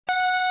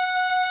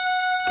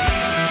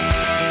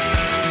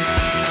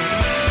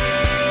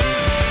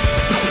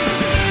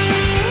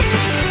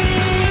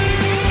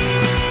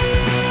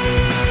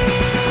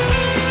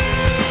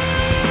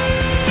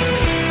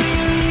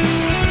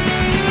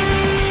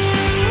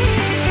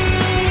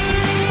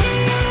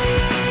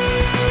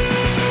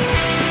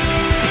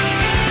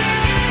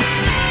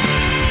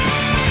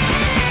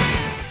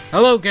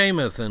Hello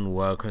gamers and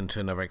welcome to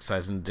another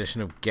exciting edition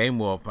of Game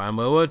Warp. I'm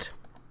Elwood.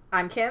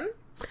 I'm Kim.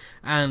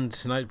 And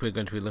tonight we're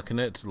going to be looking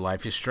at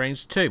Life is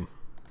Strange 2.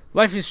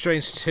 Life is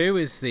Strange 2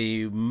 is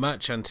the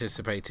much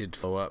anticipated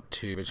follow-up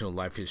to original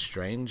Life is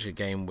Strange, a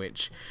game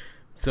which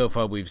so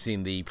far we've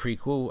seen the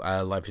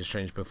prequel, Life is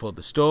Strange Before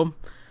the Storm.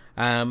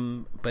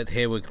 But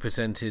here we're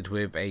presented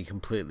with a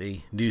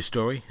completely new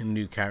story and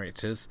new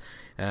characters,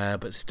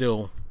 but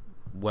still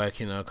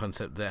working on a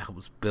concept that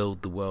helps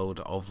build the world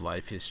of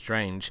Life is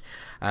Strange,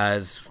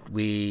 as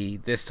we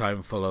this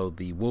time follow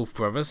the Wolf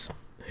brothers,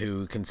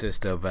 who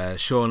consist of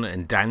Sean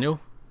and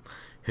Daniel,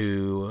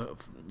 who,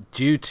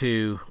 due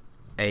to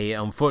a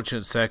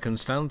unfortunate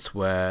circumstance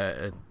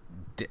where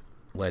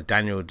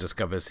Daniel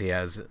discovers he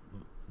has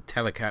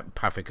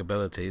telepathic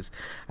abilities,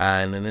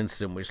 and an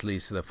incident which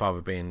leads to the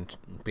father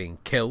being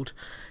killed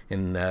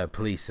in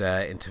police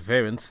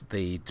interference,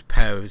 the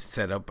pair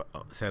set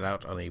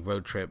out on a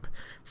road trip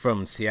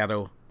from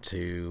Seattle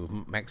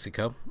to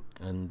Mexico,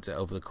 and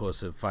over the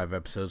course of 5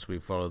 episodes we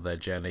follow their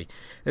journey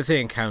as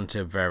they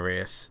encounter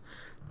various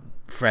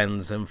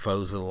friends and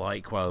foes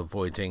alike while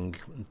avoiding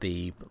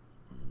the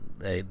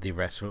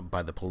arrest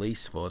by the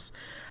police force.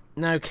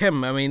 Now,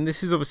 Kim, I mean,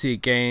 this is obviously a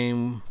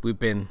game we've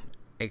been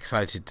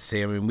excited to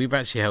see. I mean, we've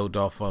actually held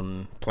off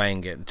on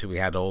playing it until we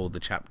had all the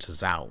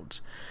chapters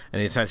out,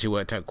 and it's actually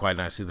worked out quite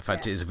nicely. The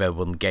fact it is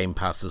available on Game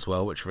Pass as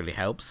well, which really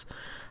helps.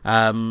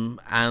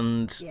 And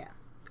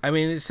I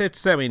mean, it's safe to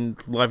say, I mean,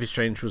 Life is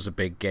Strange was a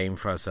big game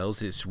for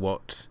ourselves. It's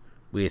what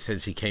we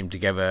essentially came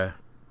together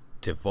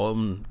to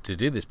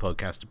do this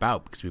podcast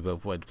about, because we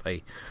both wanted to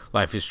play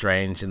Life is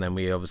Strange, and then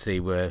we obviously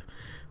were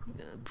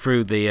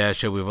through the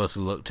show. We've also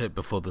looked at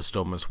Before the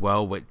Storm as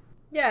well, which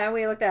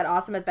we looked at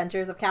Awesome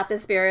Adventures of Captain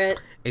Spirit.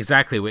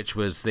 Exactly, which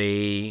was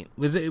it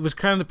was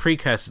kind of the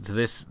precursor to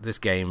this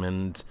game,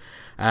 and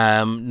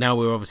now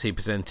we're obviously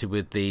presented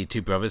with the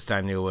two brothers,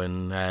 Daniel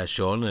and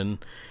Sean.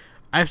 And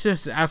I have to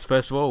ask,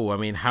 first of all, I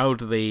mean, how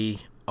do they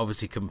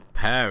obviously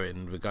compare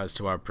in regards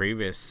to our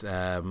previous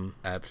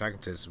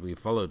protagonists we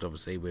followed,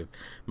 obviously with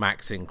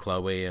Max and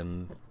Chloe,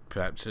 and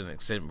perhaps to an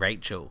extent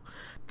Rachel.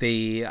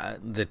 The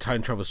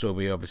time travel story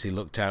we obviously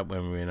looked at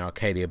when we were in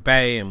Arcadia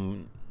Bay,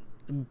 and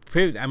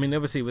I mean,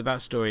 obviously with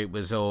that story it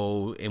was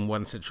all in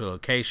one central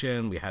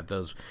location. We had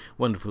those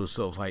wonderful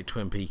sort of like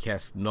Twin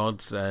Peaks-esque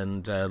nods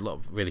and a lot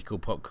of really cool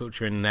pop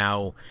culture, and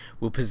now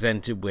we're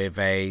presented with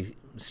a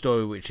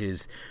story which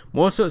is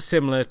more sort of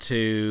similar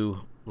to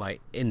like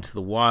Into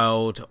the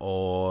Wild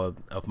or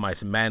Of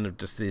Mice and Men, of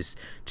just these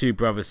two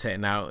brothers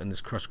setting out in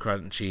this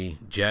cross-country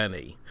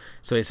journey.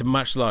 So it's a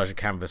much larger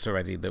canvas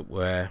already that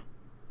we're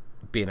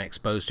being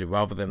exposed to,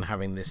 rather than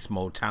having this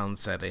small town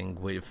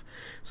setting with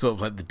sort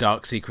of like the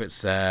dark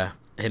secrets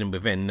hidden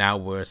within. Now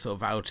we're sort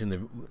of out in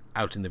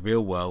the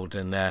real world,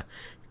 and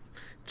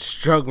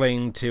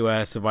struggling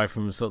to survive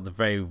from sort of the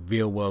very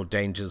real world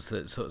dangers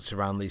that sort of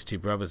surround these two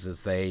brothers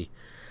as they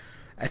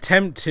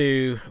attempt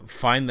to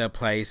find their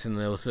place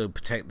and also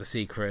protect the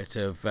secret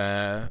of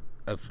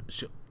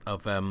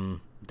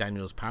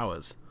Daniel's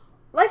powers.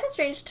 Life is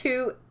Strange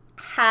 2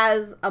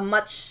 has a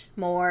much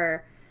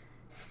more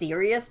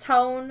serious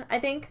tone, I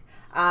think,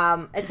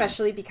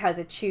 especially because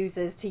it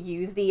chooses to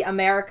use the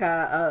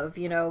America of,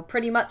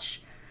 pretty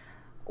much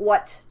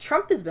what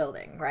Trump is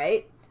building,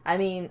 right? I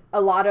mean,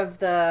 a lot of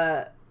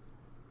the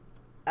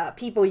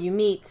people you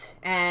meet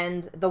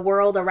and the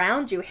world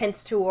around you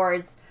hints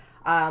towards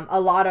a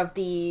lot of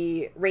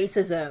the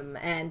racism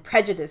and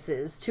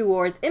prejudices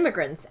towards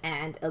immigrants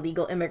and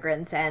illegal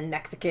immigrants and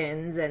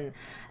Mexicans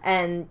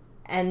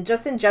and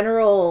just in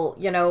general,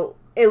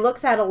 it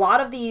looks at a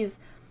lot of these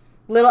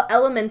little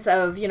elements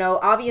of,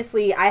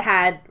 obviously I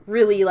had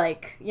really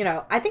like,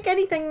 I think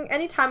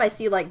anytime I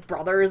see like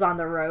brothers on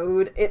the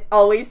road, it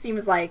always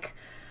seems like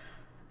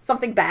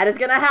something bad is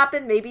gonna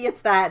happen. Maybe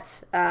it's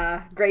that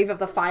Grave of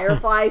the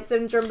Firefly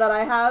syndrome that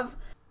I have.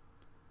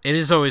 It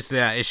is always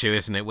that issue,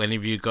 isn't it?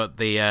 Whenever you've got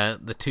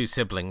the two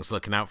siblings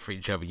looking out for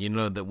each other, you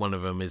know that one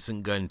of them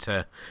isn't going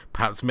to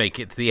perhaps make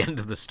it to the end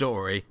of the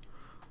story.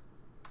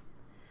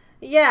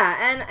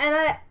 Yeah,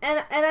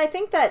 and I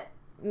think that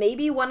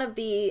maybe one of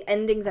the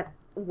endings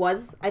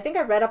I think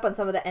I read up on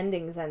some of the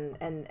endings,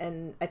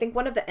 and I think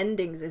one of the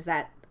endings is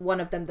that one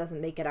of them doesn't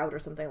make it out or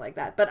something like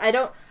that. But I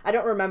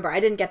don't remember.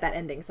 I didn't get that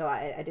ending, so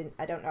I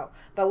don't know.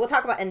 But we'll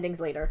talk about endings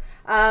later.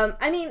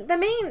 I mean,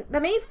 the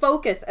main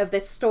focus of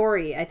this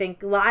story, I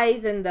think,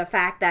 lies in the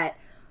fact that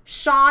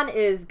Sean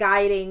is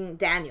guiding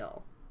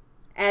Daniel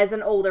as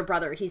an older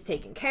brother. He's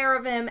taking care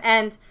of him,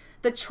 and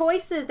the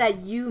choices that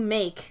you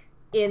make,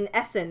 in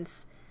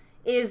essence,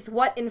 is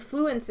what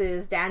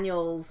influences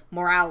Daniel's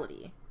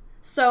morality.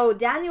 So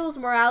Daniel's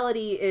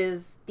morality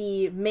is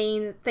the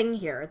main thing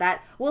here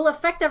that will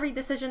affect every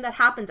decision that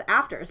happens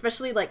after,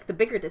 especially like the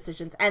bigger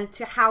decisions, and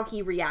to how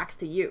he reacts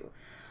to you.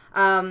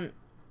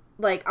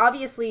 Like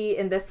obviously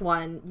in this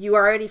one, you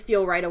already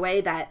feel right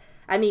away that,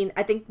 I mean,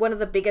 I think one of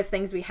the biggest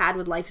things we had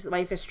with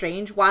Life is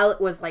Strange, while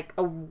it was like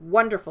a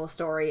wonderful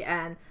story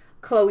and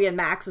Chloe and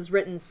Max was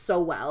written so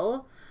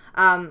well,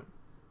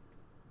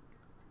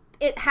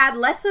 it had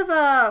less of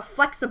a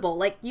flexible,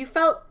 like you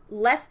felt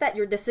less that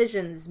your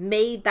decisions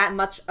made that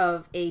much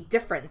of a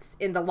difference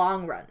in the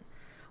long run.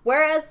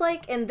 Whereas,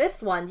 like, in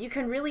this one, you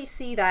can really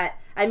see that,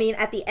 I mean,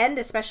 at the end,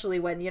 especially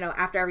when,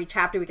 after every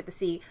chapter, we get to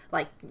see,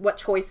 like, what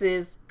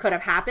choices could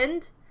have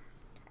happened.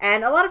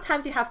 And a lot of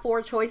times you have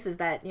 4 choices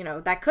that,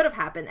 that could have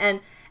happened.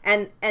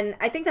 And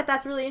I think that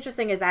that's really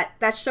interesting, is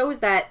that shows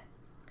that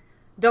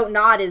Don't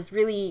Nod is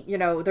really,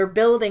 they're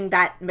building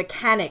that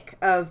mechanic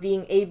of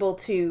being able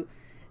to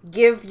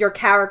give your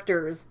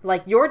characters,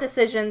 like, your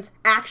decisions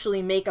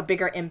actually make a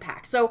bigger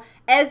impact. So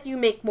as you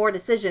make more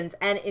decisions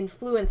and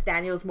influence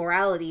Daniel's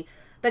morality,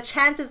 the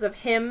chances of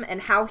him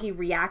and how he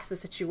reacts to the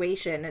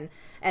situation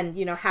and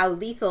how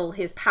lethal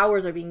his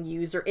powers are being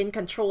used, or in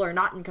control or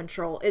not in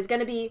control, is going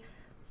to be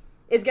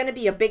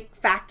a big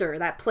factor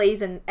that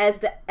plays in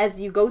as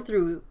you go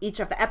through each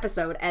of the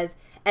episode, as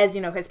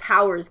his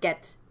powers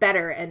get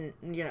better and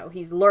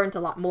he's learned a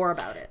lot more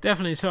about it.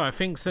 Definitely so. I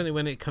think certainly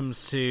when it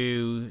comes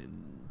to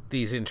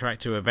these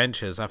interactive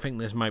adventures, I think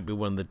this might be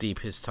one of the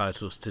deepest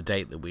titles to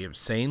date that we have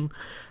seen.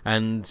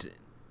 And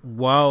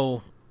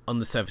while on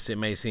the surface it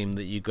may seem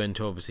that you're going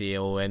to obviously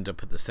all end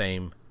up at the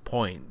same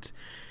point,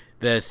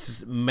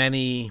 there's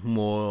many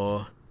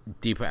more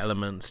deeper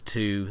elements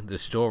to the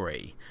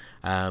story,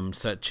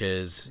 such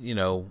as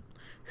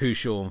who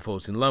Sean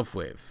falls in love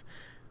with.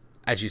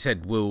 As you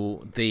said,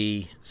 will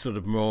the sort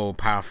of moral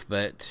path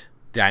that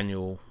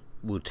Daniel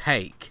will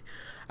take,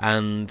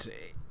 and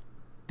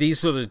these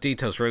sort of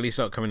details really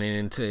start coming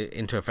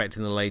into effect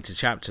in the later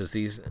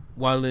chapters.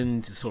 While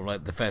in sort of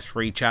like the first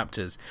 3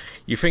 chapters,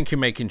 you think you're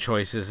making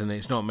choices and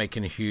it's not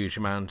making a huge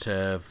amount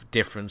of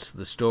difference to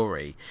the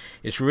story.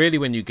 It's really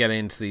when you get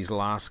into these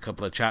last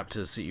couple of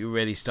chapters that you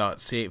really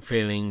start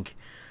feeling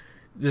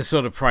the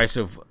sort of price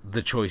of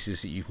the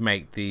choices that you've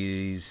made.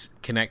 These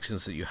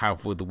connections that you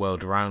have with the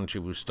world around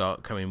you will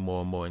start coming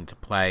more and more into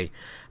play,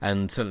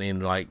 and certainly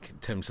in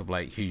terms of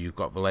like who you've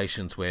got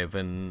relations with,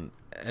 and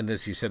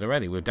as you said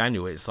already with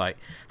Daniel, it's like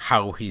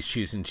how he's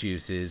choosing to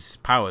use his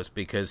powers,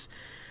 because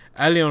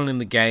early on in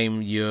the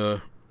game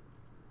you're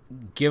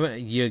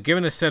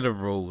given a set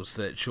of rules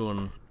that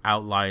Sean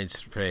outlines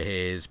for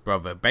his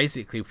brother,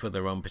 basically for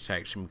their own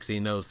protection, because he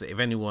knows that if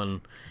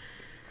anyone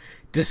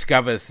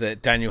discovers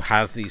that Daniel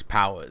has these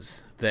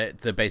powers,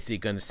 that they're basically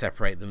going to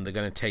separate them, they're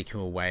going to take him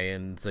away,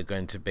 and they're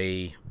going to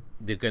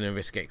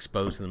risk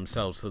exposing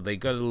themselves. So they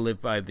got to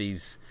live by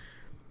these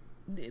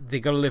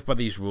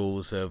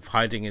rules of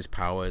hiding his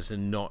powers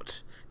and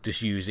not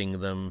just using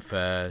them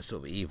for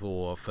sort of evil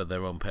or for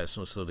their own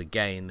personal sort of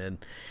gain. And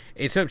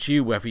it's up to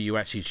you whether you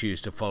actually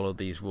choose to follow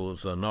these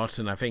rules or not.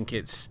 And I think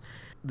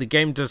the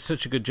game does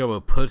such a good job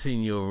of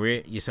putting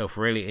yourself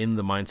really in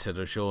the mindset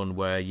of Sean,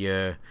 where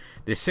you're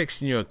this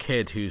 16-year-old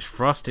kid who's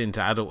thrust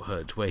into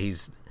adulthood, where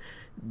he's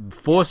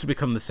forced to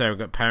become the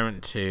surrogate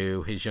parent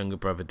to his younger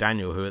brother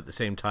Daniel, who at the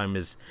same time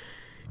is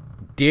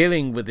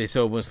dealing with this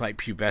almost like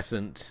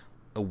pubescent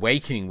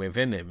awakening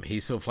within him.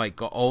 He's sort of like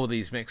got all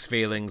these mixed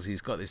feelings.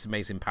 He's got this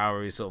amazing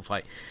power. He's sort of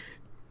like,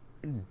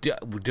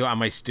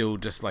 am I still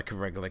just like a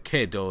regular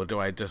kid, or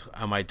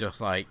am I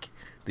just like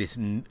this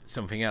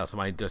something else? Am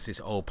I just this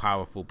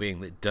all-powerful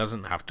being that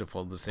doesn't have to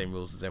follow the same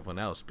rules as everyone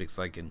else, because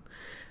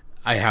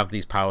I have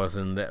these powers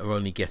and that are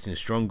only getting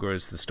stronger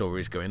as the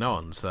story is going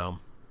on? So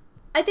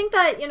I think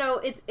that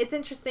it's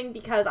interesting,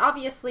 because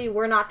obviously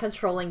we're not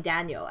controlling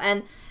Daniel,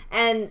 and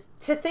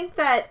to think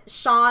that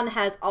Sean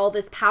has all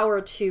this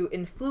power to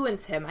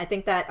influence him, I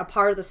think that a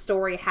part of the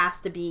story has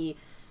to be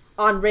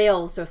on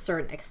rails to a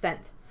certain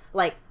extent.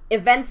 Like,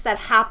 events that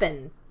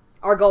happen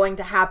are going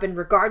to happen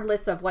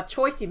regardless of what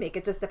choice you make.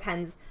 It just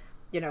depends,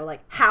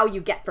 like how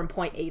you get from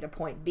point A to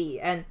point B.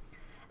 And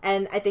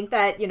I think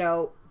that,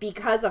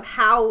 because of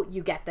how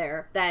you get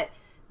there, that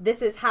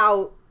this is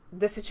how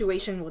the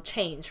situation will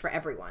change for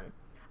everyone.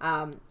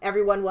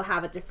 Everyone will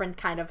have a different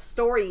kind of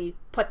story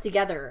put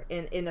together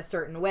in a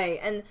certain way.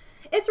 And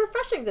it's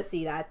refreshing to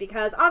see that,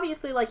 because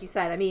obviously, like you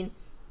said, I mean,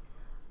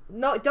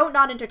 Don't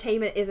Nod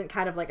Entertainment isn't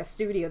kind of like a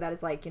studio that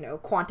is like,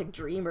 Quantic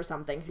Dream or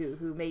something,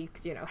 who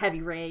makes,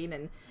 Heavy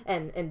Rain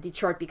and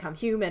Detroit Become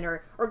Human,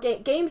 or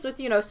games with,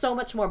 so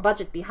much more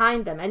budget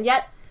behind them. And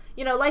yet,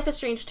 Life is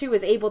Strange 2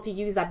 is able to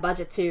use that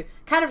budget to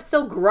kind of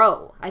still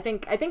grow. I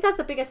think that's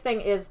the biggest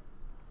thing, is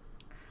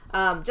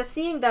just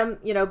seeing them,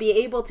 be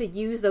able to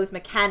use those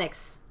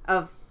mechanics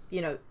of,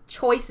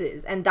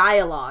 choices and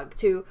dialogue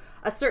to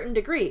a certain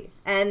degree.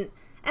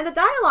 And the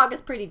dialogue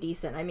is pretty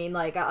decent. I mean,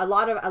 like, a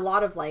lot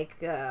of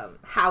like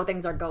how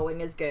things are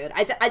going is good.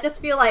 I just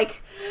feel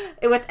like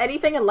with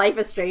anything in Life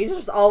is Strange,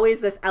 there's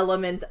always this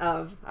element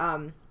of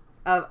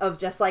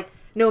just like,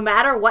 no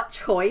matter what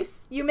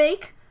choice you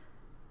make,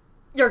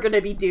 you're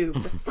gonna be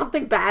doomed.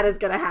 Something bad is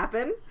gonna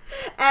happen,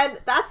 and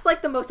that's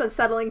like the most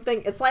unsettling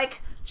thing. It's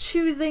like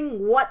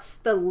choosing what's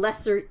the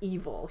lesser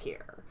evil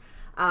here,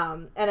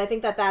 and I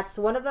think that's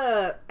one of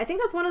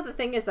the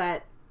things, is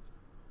that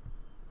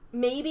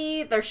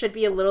maybe there should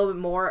be a little bit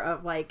more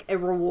of like a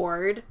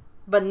reward,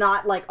 but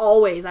not like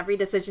always every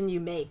decision you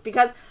make.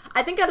 Because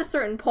I think at a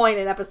certain point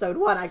in episode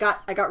 1, I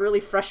got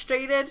really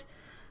frustrated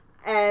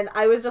And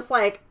I was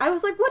like,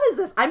 what is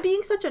this? I'm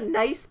being such a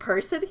nice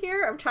person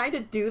here. I'm trying to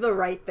do the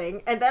right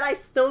thing, and then I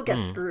still get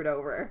screwed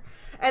over.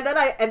 And then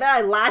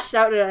I lashed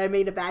out and I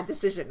made a bad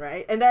decision,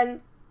 right? And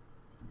then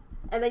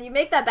you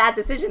make that bad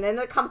decision and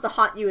it comes to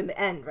haunt you in the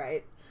end,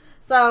 right?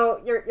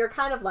 So you're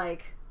kind of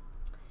like,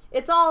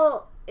 it's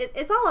all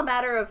a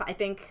matter of, I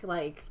think,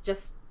 like,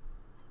 just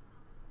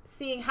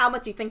seeing how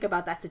much you think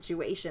about that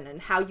situation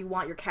and how you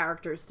want your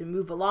characters to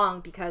move along,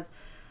 because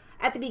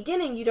at the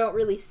beginning you don't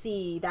really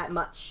see that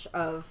much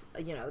of,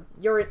 you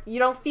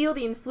don't feel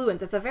the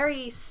influence. It's a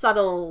very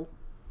subtle,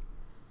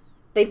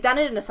 they've done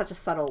it in such a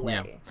subtle way.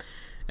 Yeah.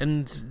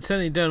 And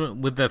certainly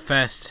done with the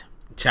first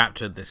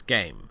chapter of this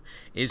game.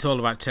 It's all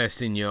about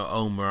testing your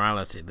own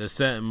morality. There's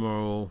certain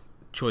moral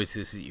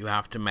choices that you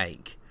have to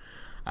make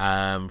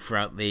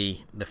throughout the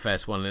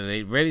first one, and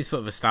it really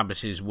sort of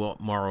establishes what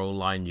moral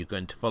line you're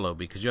going to follow,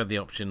 because you have the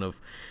option of,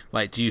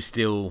 like, do you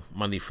steal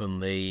money from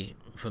the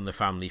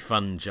family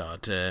fund jar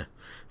to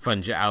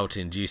fund it out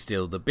in? Do you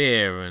steal the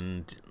beer?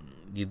 And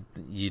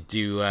you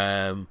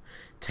do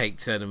take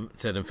certain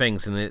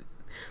things, and it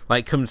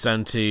like comes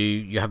down to,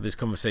 you have this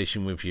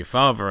conversation with your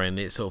father, and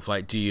it's sort of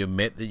like, do you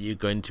admit that you're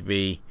going to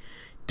be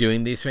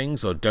doing these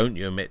things, or don't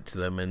you admit to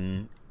them?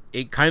 And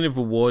it kind of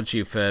rewards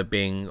you for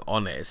being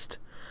honest.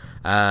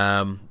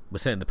 Was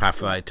certainly the path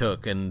that I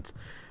took, and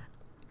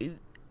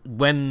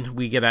when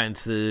we get out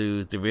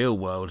into the real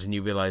world and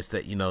you realize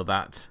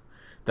that,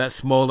 that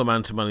small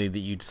amount of money that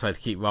you decide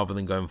to keep rather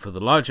than going for the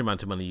large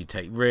amount of money you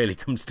take really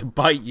comes to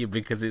bite you,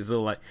 because it's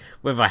all like,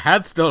 well, if I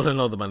had stolen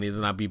all the money,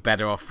 then I'd be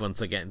better off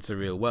once I get into the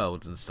real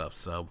world and stuff.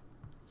 So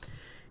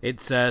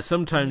it's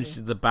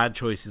sometimes the bad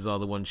choices are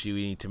the ones you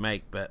need to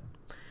make, but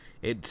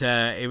it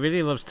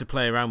really loves to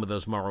play around with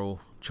those moral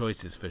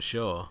choices for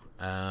sure.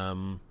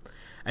 And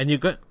you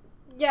got.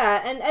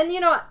 Yeah, and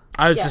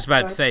I was just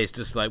about to say, it's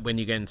just like when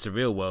you get into the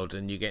real world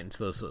and you get into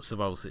those sort of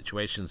survival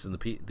situations, and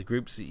the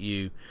groups that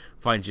you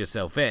find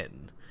yourself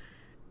in,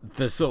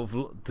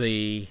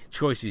 the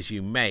choices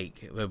you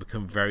make will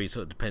become very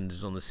sort of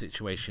dependent on the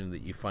situation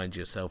that you find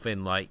yourself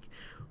in, like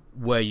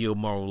where your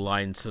moral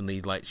line suddenly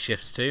like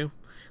shifts to,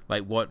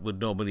 like what would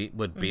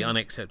be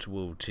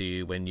unacceptable to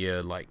you when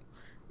you're like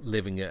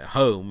living at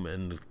home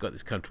and got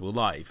this comfortable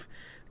life,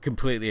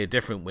 completely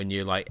different when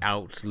you're like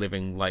out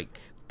living like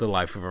the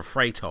life of a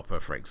freight hopper,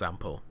 for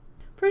example.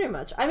 Pretty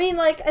much. I mean,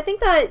 like, I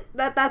think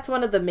that's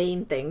one of the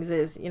main things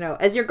is,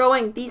 as you're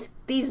going,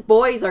 these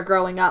boys are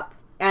growing up,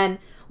 and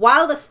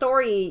while the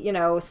story,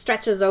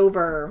 stretches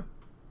over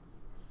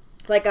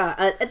like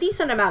a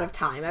decent amount of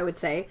time, I would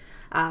say,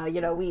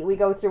 we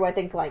go through, I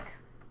think, like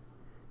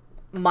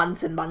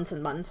months and months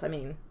and months. I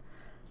mean,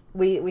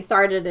 we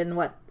started in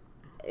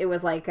it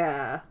was like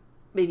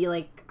maybe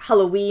like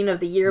Halloween of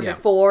the year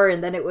before,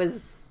 and then it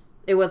was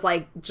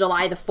like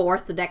July the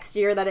 4th the next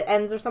year that it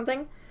ends or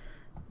something.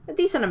 A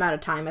decent amount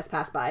of time has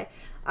passed by.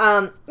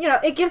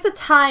 It gives a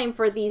time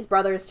for these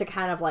brothers to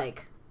kind of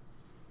like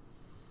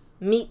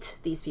meet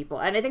these people.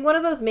 And I think one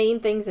of those main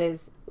things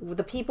is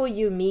the people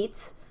you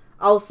meet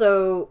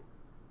also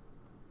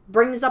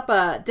brings up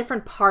a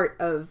different part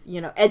of,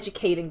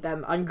 educating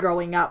them on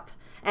growing up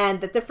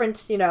and the different,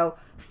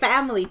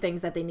 family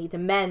things that they need to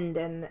mend.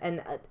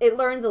 And they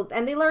learn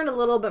a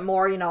little bit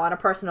more, on a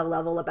personal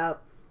level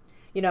about,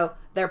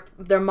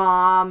 their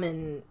mom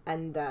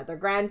and their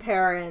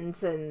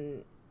grandparents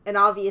and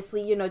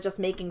obviously, just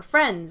making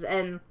friends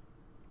and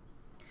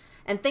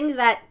things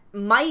that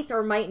might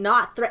or might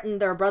not threaten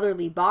their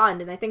brotherly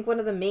bond. And I think one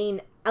of the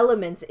main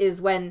elements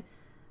is when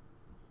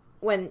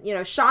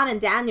Sean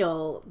and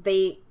Daniel,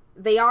 they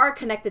are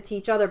connected to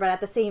each other, but at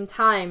the same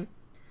time,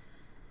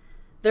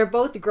 they're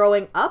both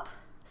growing up.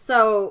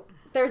 So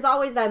there's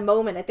always that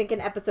moment, I think in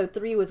episode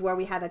 3 was where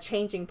we had a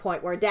changing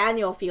point where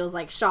Daniel feels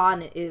like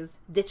Sean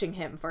is ditching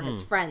him for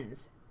his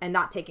friends and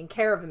not taking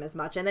care of him as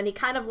much. And then he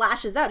kind of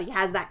lashes out. He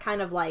has that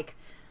kind of like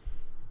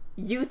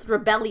youth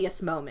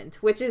rebellious moment,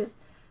 which is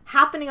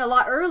happening a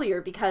lot earlier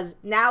because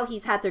now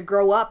he's had to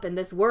grow up in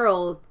this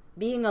world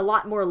being a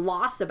lot more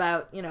lost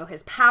about,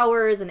 his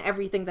powers and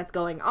everything that's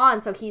going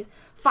on. So he's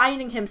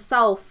finding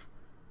himself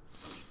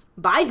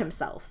by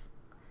himself.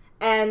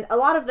 And a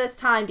lot of this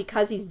time,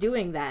 because he's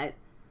doing that,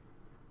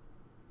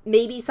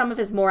 maybe some of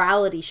his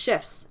morality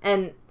shifts.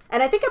 And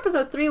I think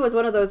episode 3 was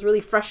one of those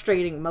really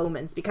frustrating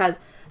moments because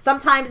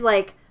sometimes,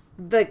 like,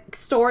 the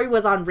story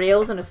was on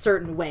rails in a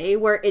certain way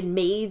where it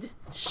made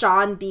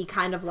Sean be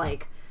kind of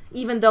like,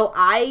 even though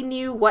I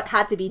knew what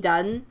had to be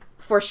done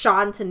for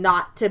Sean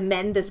to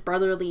mend this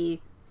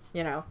brotherly,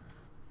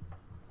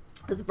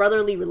 this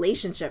brotherly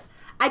relationship,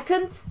 I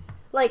couldn't,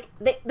 like,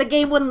 the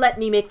game wouldn't let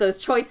me make those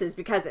choices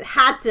because it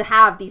had to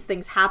have these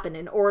things happen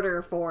in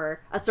order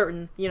for a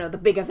certain, the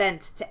big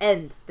event to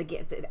end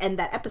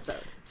that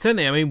episode.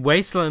 Certainly, I mean,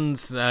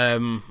 Wastelands,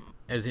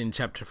 as in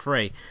chapter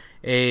 3,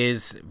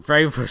 is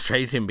very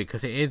frustrating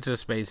because it is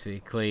just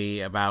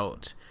basically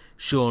about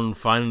Sean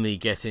finally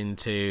getting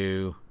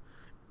to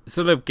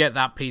sort of get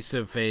that piece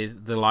of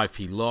the life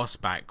he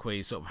lost back, where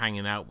he's sort of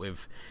hanging out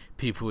with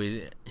people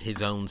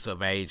his own sort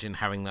of age and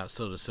having that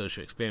sort of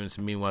social experience.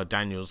 And meanwhile,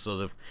 Daniel's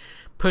sort of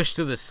pushed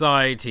to the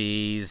side.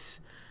 He's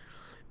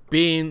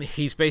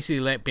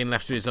basically been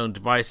left to his own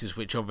devices,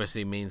 which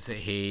obviously means that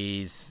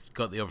he's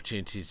got the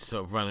opportunity to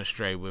sort of run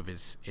astray with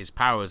his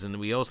powers. And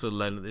we also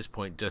learn at this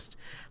point just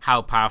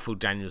how powerful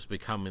Daniel's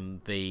become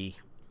in the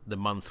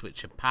months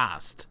which have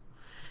passed.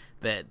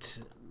 That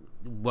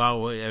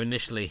while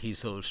initially he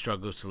sort of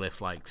struggles to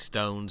lift like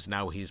stones,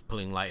 now he's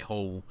pulling like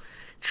whole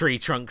tree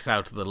trunks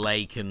out of the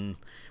lake. And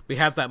we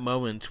have that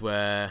moment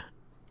where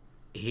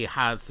he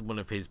has one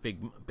of his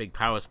big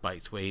power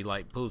spikes where he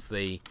like pulls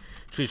the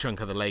tree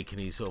trunk of the lake, and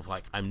he's sort of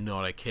like, I'm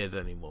not a kid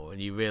anymore.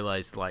 And you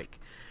realize like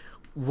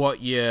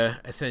what you're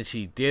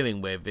essentially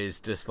dealing with is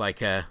just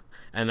like an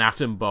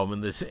atom bomb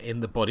in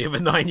the body of a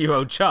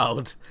 9-year-old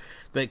child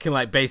that can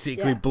like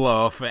basically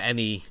blow off at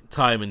any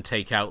time and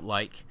take out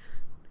like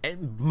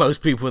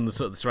most people in the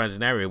sort of the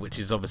surrounding area, which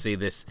is obviously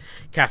this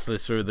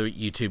catalyst for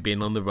you two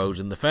being on the road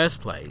in the first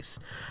place.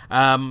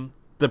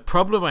 The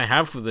problem I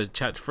have with the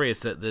chapter 3 is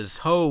that there's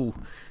whole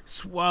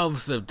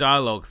swaths of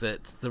dialogue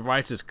that the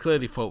writers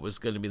clearly thought was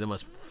going to be the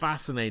most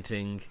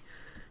fascinating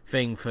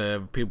thing for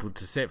people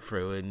to sit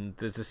through. And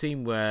there's a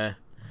scene where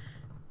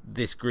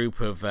this group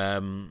of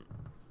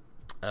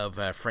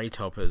freight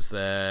hoppers,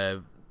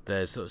 they're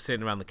sort of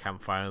sitting around the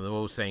campfire, and they're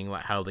all saying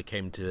like how they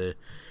came to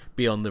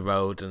be on the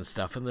road and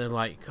stuff, and they're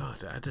like,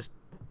 God,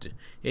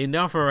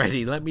 enough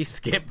already, let me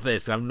skip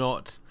this.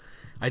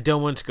 I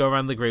don't want to go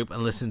around the group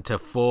and listen to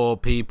 4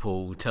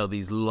 people tell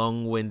these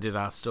long-winded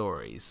ass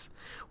stories.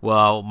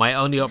 Well, my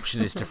only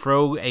option is to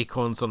throw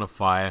acorns on a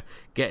fire,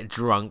 get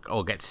drunk,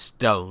 or get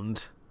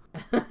stoned.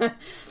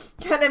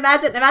 Can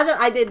imagine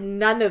I did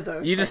none of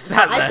those. You just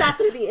sat there. I sat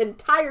through the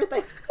entire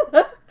thing.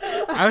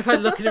 I was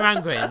like looking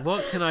around going,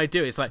 what can I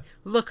do? It's like,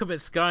 look up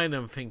at sky, and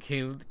I'm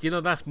thinking,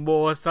 that's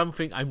more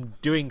something. I'm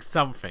doing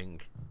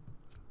something.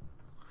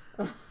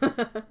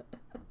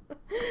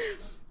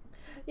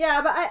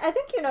 Yeah, but I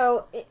think,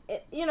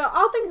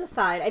 all things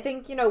aside, I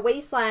think,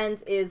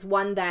 Wastelands is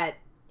one that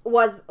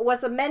was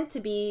meant to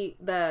be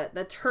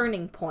the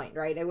turning point,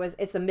 right?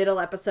 It's a middle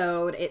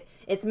episode.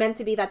 It's meant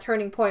to be that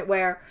turning point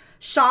where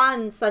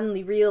Sean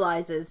suddenly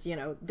realizes,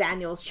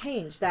 Daniel's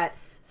changed, that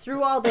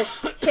through all this,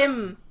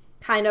 him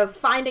kind of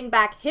finding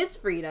back his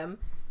freedom,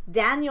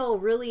 Daniel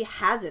really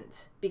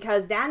hasn't,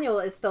 because Daniel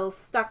is still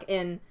stuck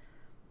in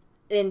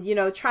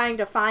trying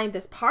to find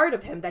this part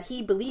of him that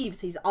he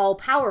believes he's all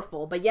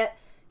powerful, but yet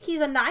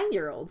he's a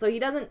 9-year-old, so he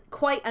doesn't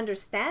quite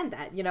understand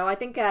that. I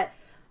think that,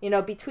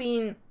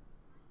 between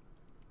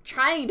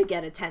trying to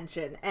get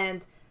attention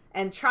and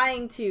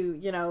trying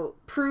to,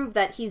 prove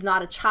that he's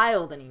not a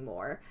child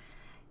anymore,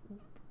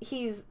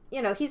 he's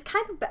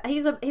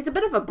a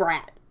bit of a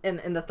brat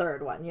in the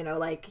third one.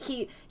 Like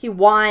he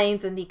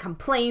whines and he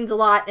complains a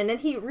lot, and then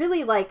he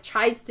really like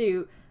tries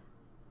to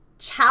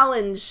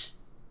challenge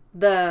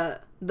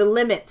the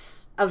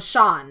limits of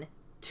Sean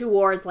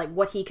towards like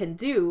what he can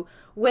do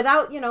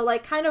without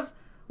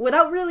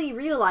without really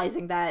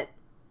realizing that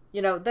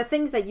the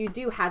things that you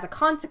do has a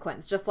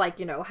consequence, just like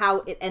how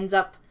it ends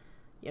up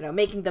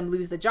making them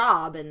lose the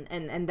job and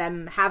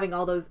them having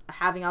all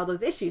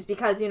those issues,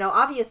 because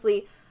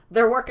obviously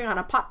they're working on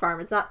a pot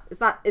farm.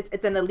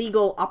 It's an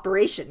illegal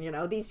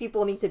operation. These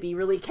people need to be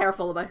really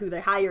careful about who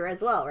they hire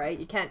as well, right?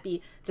 You can't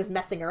be just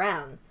messing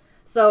around.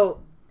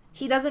 So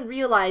he doesn't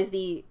realize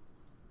the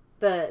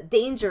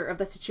danger of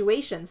the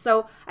situation.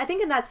 So I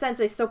think in that sense,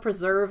 they still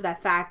preserve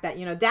that fact that,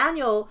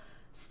 Daniel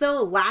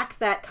still lacks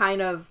that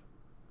kind of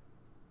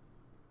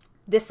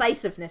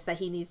decisiveness that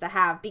he needs to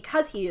have,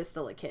 because he is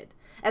still a kid.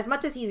 As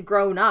much as he's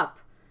grown up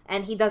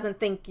and he doesn't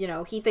think,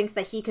 he thinks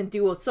that he can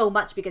do so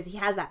much because he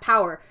has that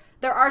power,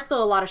 there are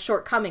still a lot of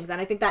shortcomings.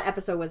 And I think that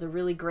episode was a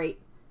really great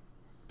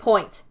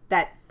point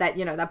that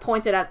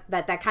pointed out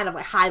that kind of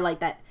like highlight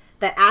that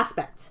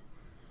aspect.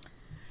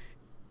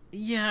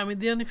 Yeah, I mean,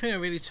 the only thing I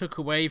really took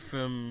away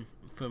from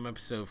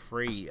episode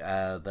 3,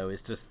 though,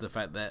 is just the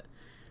fact that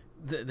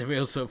the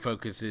real sort of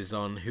focus is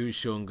on who's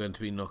Sean going to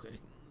be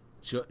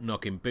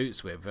knocking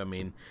boots with. I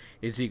mean,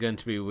 is he going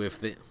to be with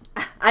the...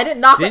 I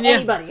didn't knock with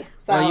anybody.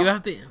 So... Well, you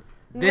have the...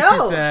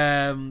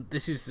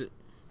 This is...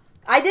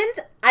 I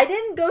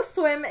didn't go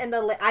swim in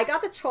the lake. I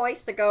got the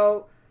choice to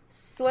go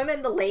swim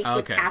in the lake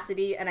with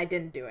Cassidy, and I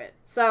didn't do it.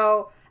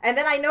 So, and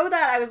then I know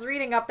that I was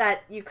reading up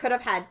that you could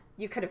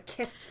have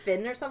kissed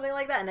Finn or something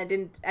like that, and I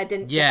didn't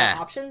get that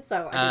option,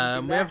 so I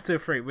didn't do that.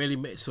 Episode 3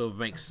 really sort of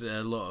makes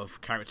a lot of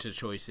character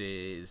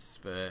choices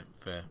for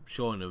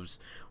Sean of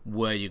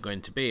where you're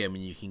going to be. I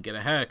mean, you can get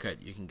a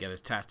haircut, you can get a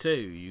tattoo,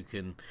 you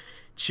can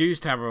choose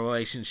to have a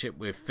relationship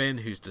with Finn,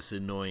 who's just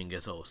annoying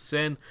as all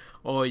sin,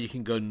 or you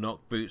can go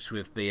knock boots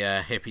with the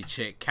hippie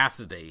chick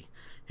Cassidy,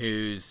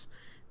 who's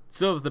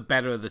sort of the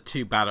better of the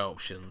two bad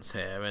options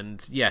here.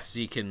 And yes,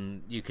 you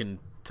can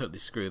totally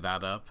screw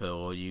that up,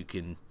 or you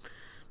can,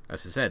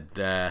 as I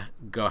said,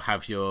 go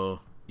have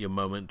your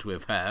moment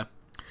with her,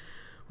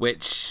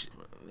 which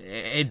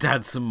it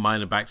had some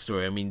minor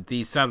backstory. I mean,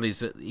 these sadly,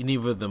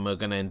 neither of them are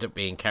going to end up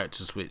being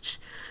characters which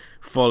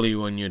follow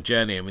you on your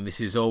journey. I mean,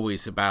 this is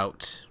always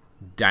about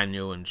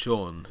Daniel and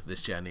Sean,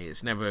 this journey.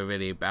 It's never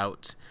really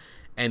about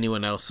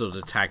anyone else sort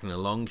of tagging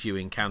along. You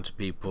encounter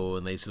people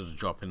and they sort of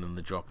drop in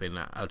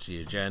out of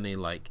your journey.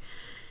 Like,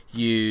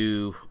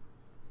 you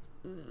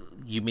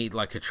meet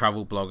like a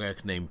travel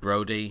blogger named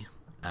Brody,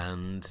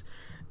 and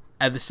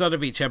at the start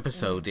of each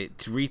episode, it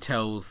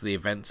retells the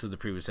events of the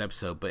previous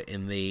episode, but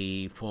in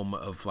the form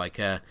of like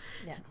a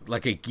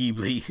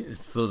Ghibli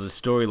sort of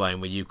storyline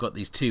where you've got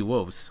these two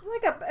wolves.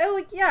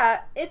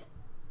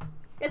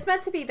 It's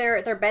meant to be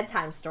their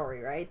bedtime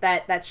story, right?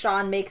 That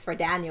Sean makes for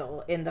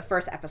Daniel in the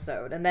first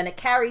episode, and then it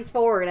carries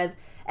forward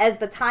as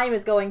the time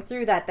is going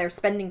through that they're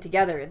spending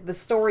together. The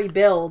story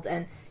builds,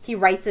 and he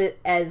writes it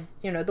as,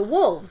 you know, the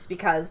wolves,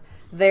 because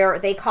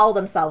they call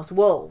themselves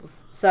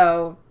wolves,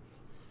 so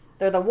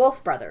they're the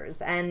Wolf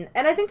Brothers, and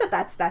I think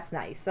that's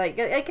nice. Like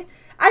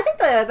I think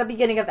the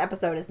beginning of the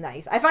episode is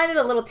nice. I find it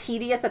a little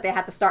tedious that they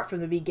had to start from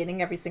the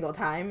beginning every single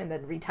time and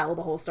then retell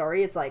the whole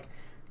story. It's like,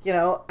 you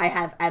know, I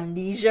have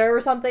amnesia or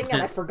something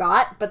and I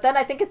forgot. But then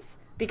I think it's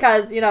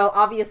because, you know,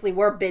 obviously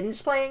we're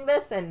binge playing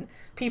this and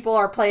people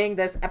are playing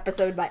this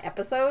episode by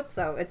episode,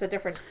 so it's a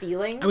different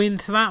feeling. I mean,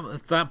 to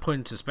that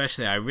point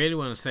especially, I really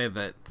want to say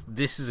that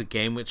this is a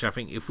game which I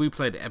think if we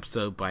played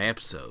episode by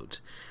episode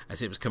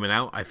as it was coming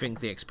out, I think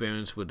the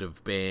experience would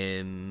have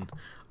been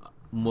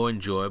more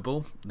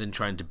enjoyable than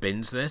trying to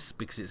binge this,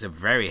 because it's a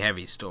very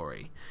heavy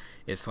story.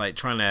 It's like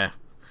trying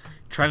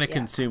to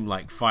consume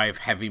like 5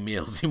 heavy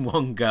meals in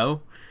one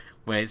go,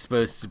 where it's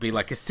supposed to be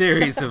like a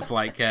series of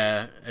like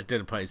a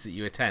dinner parties that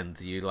you attend.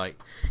 You like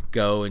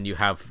go and you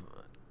have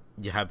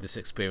this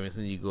experience,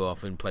 and you go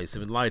off and play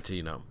something lighter,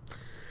 you know.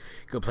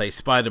 Go play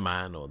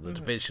Spider-Man or The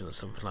Division or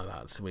something like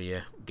that, so where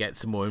you get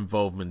some more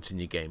involvement in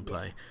your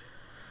gameplay.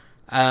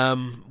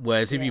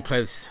 Whereas if you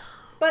play this...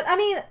 But I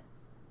mean,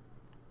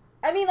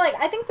 like,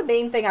 I think the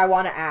main thing I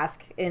want to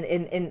ask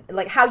in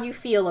like how you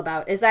feel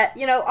about is that,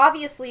 you know,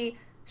 obviously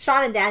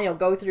Sean and Daniel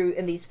go through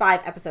in these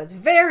 5 episodes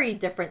very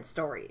different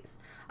stories.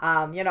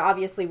 You know,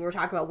 obviously we were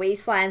talking about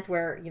Wastelands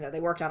where, you know, they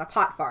worked on a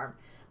pot farm.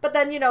 But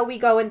then, you know, we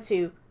go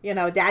into, you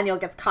know, Daniel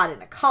gets caught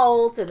in a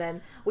cult, and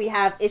then we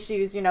have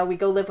issues, you know, we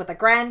go live with the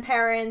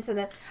grandparents, and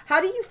then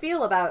how do you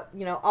feel about,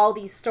 you know, all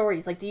these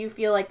stories? Like, do you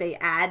feel like they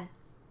add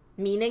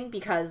meaning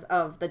because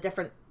of the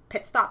different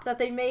pit stops that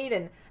they made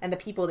and the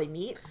people they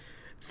meet?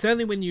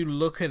 Certainly when you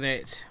look at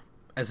it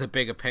as a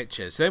bigger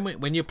picture. So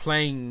when you're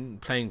playing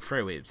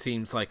through, it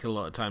seems like a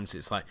lot of times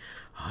it's like,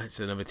 oh, it's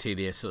another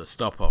tedious sort of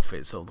stop off.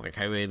 It's sort of like,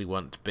 I really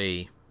want to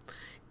be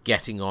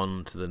getting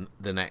on to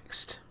the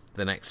next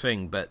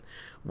thing. But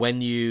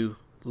when you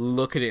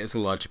look at it as a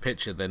larger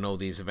picture, then all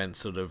these events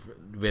sort of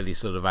really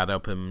sort of add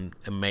up and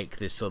make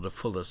this sort of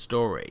fuller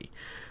story.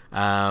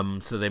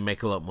 So they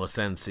make a lot more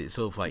sense. It's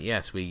sort of like,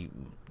 yes, we're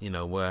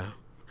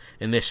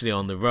initially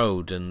on the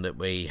road and that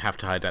we have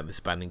to hide out this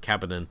abandoned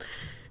cabin, and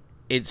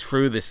it's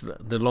through this,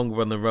 the longer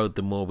we're on the road,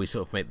 the more we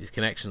sort of make these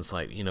connections.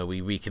 Like, you know,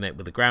 we reconnect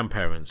with the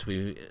grandparents,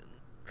 we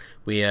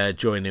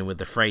join in with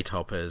the freight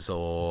hoppers,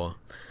 or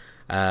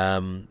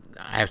I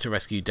have to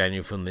rescue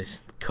Daniel from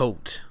this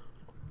cult.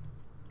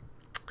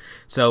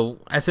 So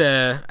as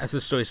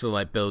a story sort of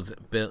like builds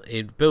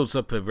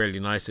up really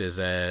nicely as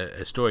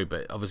a story,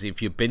 but obviously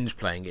if you're binge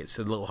playing, it's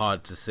a little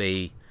hard to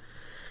see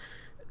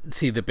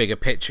the bigger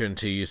picture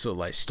until you sort of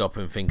like stop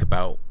and think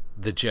about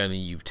the journey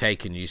you've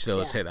taken. You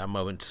still take that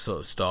moment to sort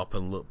of stop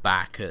and look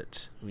back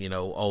at, you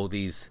know, all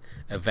these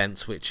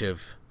events which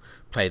have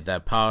played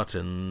their part,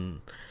 and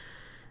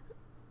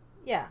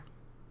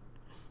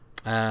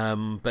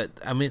but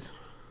I think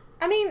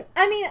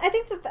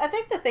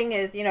the thing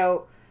is, you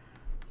know,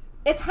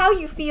 it's how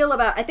you feel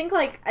about. I think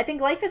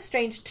Life is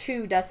Strange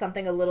 2 does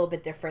something a little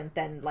bit different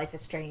than Life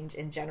is Strange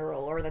in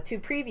general, or the 2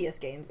 previous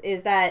games,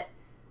 is that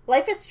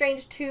Life is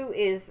Strange 2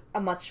 is a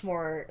much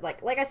more,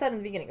 like I said in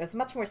the beginning, it's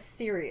much more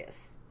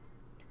serious.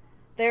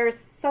 There's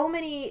so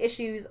many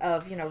issues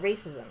of, you know,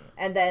 racism,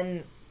 and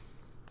then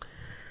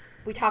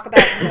we talk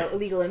about, you know,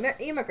 illegal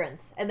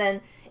immigrants, and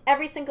then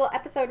every single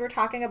episode we're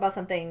talking about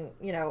something,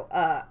 you know,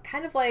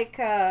 kind of like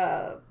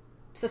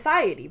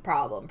society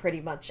problem, pretty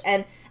much,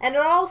 and it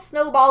all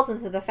snowballs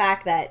into the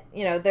fact that,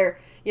 you know,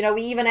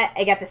 we even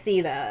get to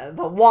see the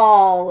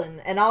wall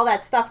and all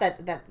that stuff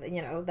that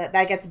you know that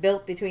gets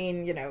built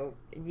between, you know,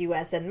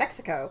 U.S. and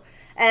Mexico,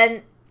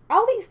 and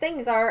all these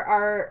things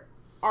are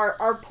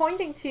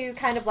pointing to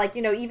kind of like,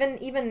 you know,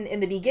 even in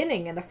the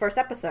beginning, in the first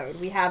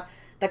episode, we have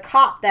the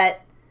cop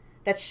that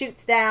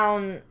shoots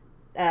down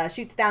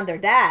their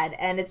dad,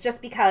 and it's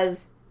just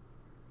because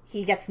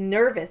he gets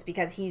nervous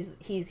because he's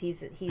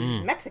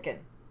Mexican.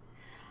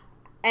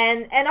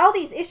 And all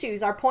these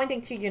issues are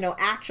pointing to, you know,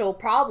 actual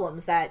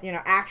problems that, you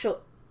know,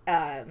 actual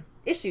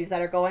issues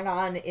that are going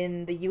on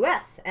in the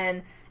U.S.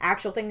 and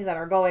actual things that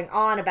are going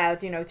on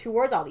about, you know,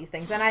 towards all these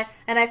things. And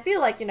I feel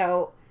like, you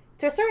know,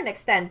 to a certain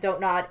extent, Don't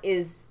Nod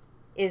is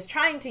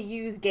trying to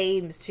use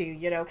games to,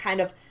 you know, kind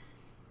of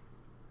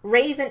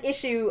raise an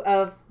issue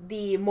of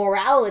the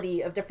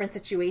morality of different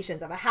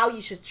situations, of how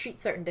you should treat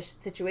certain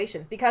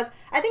situations. Because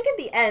I think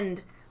in the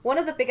end, one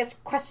of the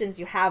biggest questions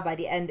you have by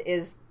the end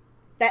is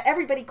that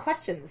everybody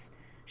questions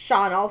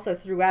Sean also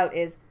throughout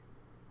is,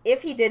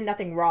 if he did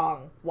nothing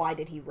wrong, why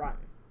did he run?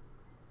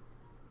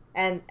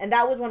 And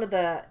that was one of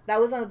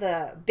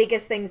the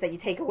biggest things that you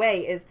take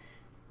away is,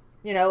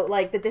 you know,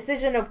 like the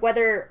decision of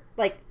whether,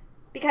 like,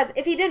 because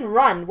if he didn't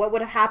run, what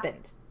would have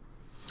happened?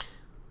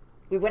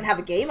 We wouldn't have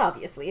a game,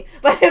 obviously.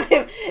 But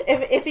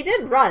if he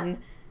didn't run,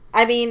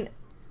 I mean,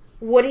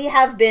 would he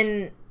have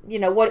been, you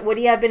know, would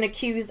he have been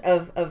accused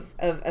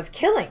of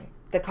killing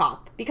the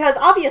cop? Because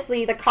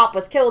obviously the cop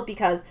was killed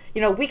because,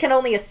 you know, we can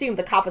only assume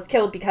the cop was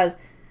killed because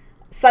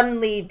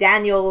suddenly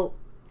Daniel's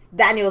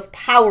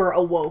power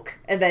awoke,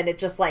 and then it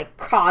just like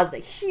caused a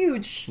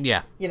huge,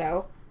 you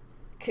know,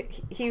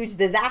 huge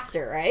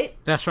disaster, right?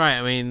 That's right.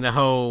 I mean,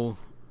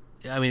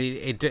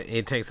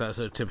 it takes that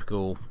sort of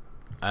typical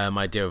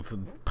idea of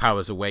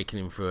powers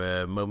awakening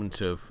for a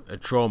moment of a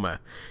trauma,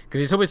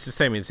 because it's always the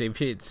same. If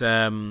it's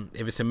a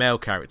male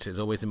character, it's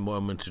always a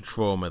moment of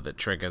trauma that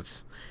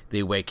triggers the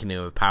awakening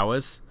of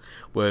powers.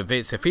 Where if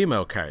it's a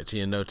female character,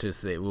 you notice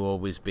that it will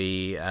always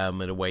be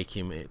an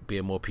awakening, be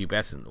a more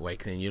pubescent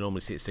awakening. You normally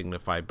see it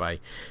signified by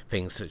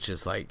things such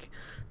as like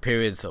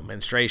periods or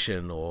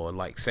menstruation or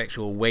like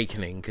sexual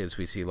awakening, because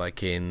we see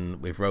like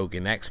with Rogue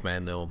in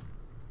X-Men, or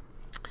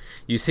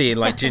you see in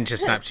like Ginger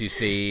Snaps, you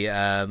see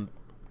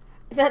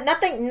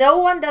no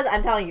one does.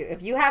 I'm telling you,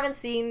 if you haven't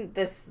seen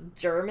this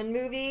German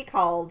movie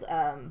called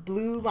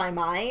Blew My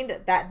Mind,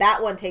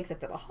 that one takes it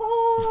to the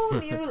whole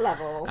new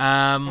level.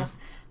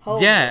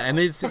 And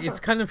it's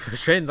kind of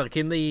frustrating. Like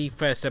in the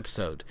first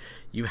episode,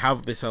 you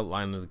have this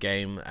outline of the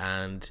game,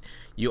 and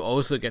you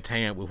also get to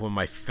hang out with one of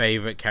my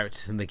favorite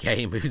characters in the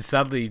game, who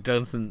sadly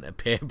doesn't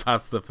appear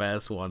past the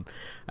first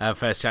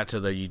first chapter,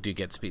 though you do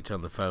get to speak to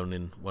on the phone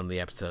in one of the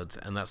episodes,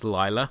 and that's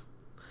Lila,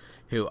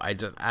 who I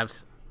didn't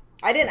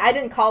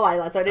call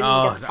Lila, so I didn't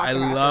even get to talk to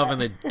her. I love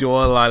and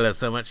adore Lila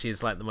so much.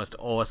 She's like the most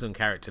awesome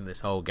character in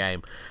this whole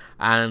game,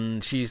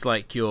 and she's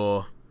like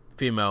your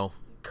female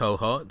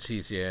cohort.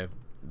 She's your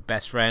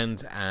best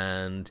friend,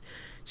 and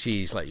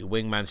she's like your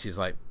wingman. She's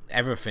like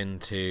everything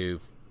to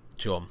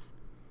John.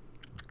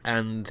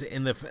 And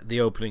in the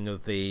opening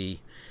of the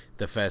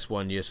first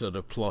one, you're sort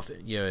of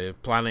you're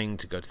planning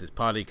to go to this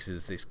party because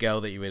there's this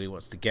girl that you really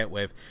wants to get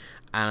with,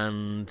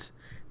 and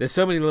there's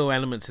so many little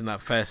elements in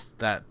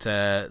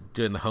that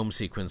during the home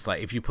sequence.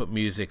 Like if you put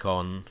music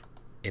on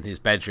in his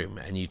bedroom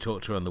and you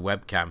talk to her on the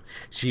webcam,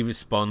 she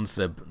responds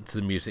to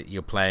the music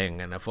you're playing,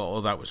 and I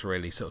thought, that was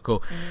really sort of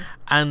cool.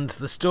 And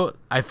the story,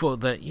 I thought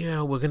that,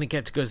 we're going to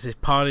get to go to this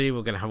party,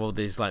 we're going to have all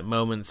these like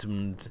moments,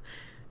 and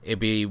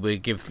we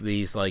give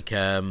these like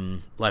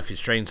Life is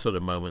Strange sort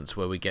of moments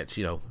where we get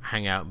to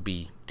hang out and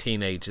be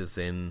teenagers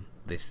in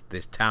this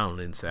town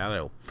in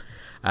Seattle.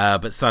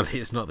 But sadly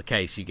it's not the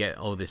case. You get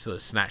all this sort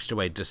of snatched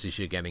away just as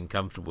you're getting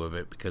comfortable with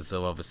it, because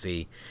of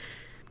obviously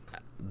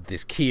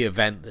this key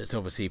event that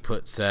obviously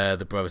puts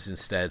the brothers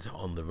instead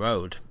on the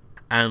road.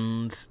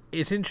 And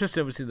it's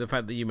interesting, obviously, the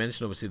fact that you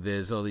mentioned, obviously,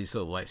 there's all these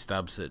sort of like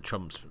stabs at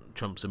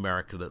Trump's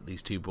America that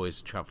these two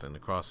boys are traveling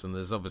across, and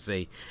there's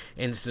obviously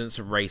incidents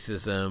of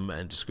racism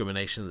and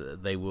discrimination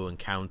that they will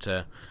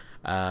encounter,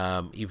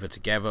 either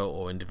together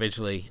or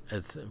individually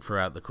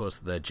throughout the course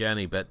of their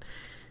journey. But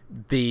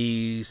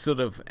the sort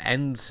of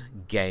end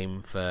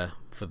game for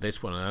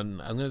this one,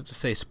 and I'm going to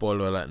just say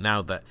spoiler alert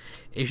now, that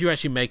if you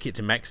actually make it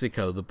to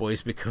Mexico, the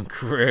boys become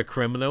career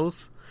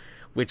criminals,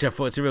 which I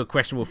thought is a real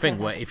questionable thing,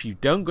 where if you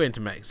don't go into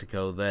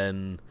Mexico,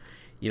 then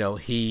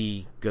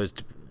he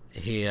sort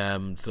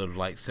of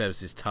like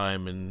serves his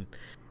time. And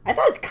I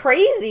thought it's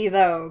crazy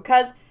though,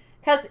 because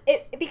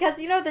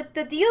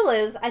the deal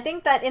is, I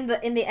think that in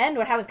the end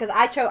what happens, because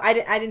I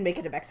didn't make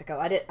it to Mexico.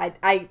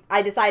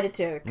 I decided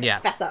to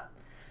fess up.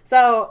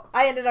 So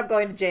I ended up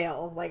going to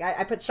jail. Like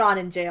I put Sean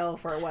in jail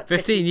for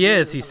 15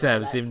 years he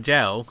serves in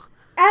jail.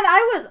 And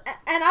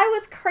I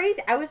was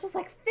crazy. I was just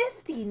like,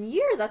 15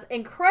 years? That's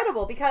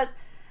incredible. Because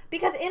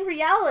in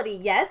reality,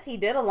 yes, he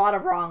did a lot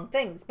of wrong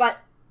things. But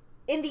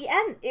in the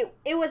end,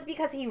 it was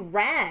because he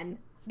ran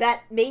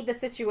that made the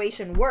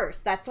situation worse.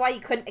 That's why he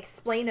couldn't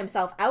explain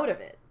himself out of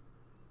it.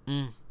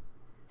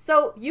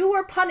 So you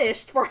were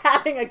punished for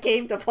having a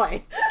game to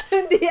play.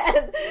 In the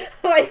end,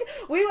 like,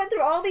 we went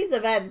through all these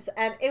events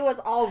and it was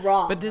all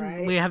wrong. But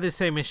didn't we have the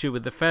same issue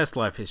with the first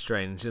Life is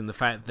Strange, and the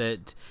fact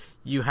that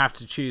you have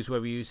to choose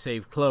whether you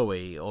save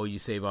Chloe or you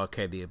save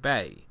Arcadia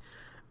Bay?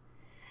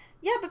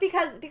 Yeah, but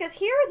because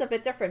here is a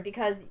bit different,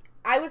 because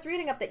I was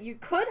reading up that you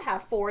could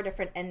have 4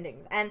 different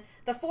endings, and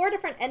the 4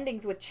 different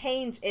endings would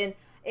change in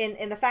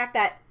the fact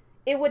that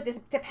it would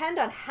depend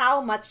on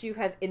how much you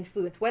have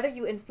influenced, whether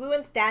you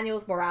influence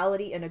Daniel's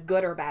morality in a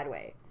good or bad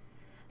way.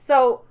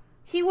 So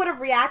he would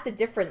have reacted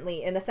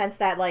differently in the sense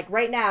that, like,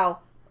 right now,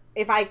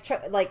 if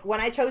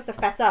when I chose to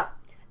fess up,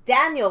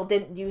 Daniel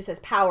didn't use his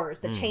powers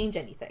to change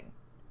anything.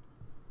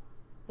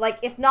 Like,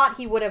 if not,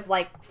 he would have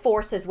like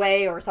forced his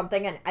way or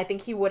something, and I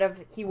think he would have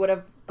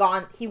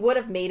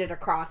made it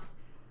across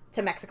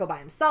to Mexico by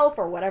himself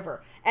or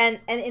whatever. And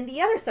in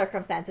the other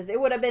circumstances, it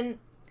would have been,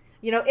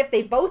 you know, if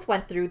they both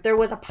went through, there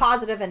was a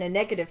positive and a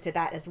negative to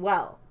that as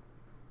well.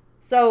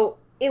 So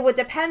it would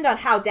depend on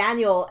how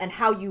Daniel and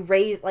how you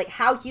raise, like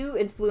how you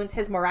influence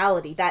his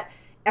morality that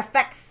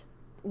affects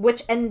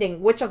which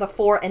of the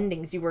 4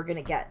 endings you were going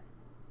to get.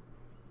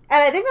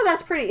 And I think that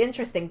that's pretty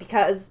interesting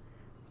because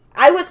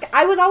I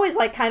was always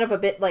like kind of a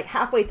bit like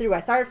halfway through, I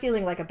started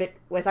feeling like a bit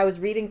as I was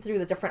reading through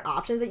the different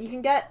options that you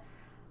can get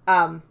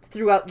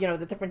throughout, you know,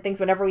 the different things.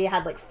 Whenever we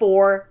had like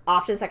 4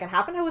 options that could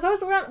happen, I was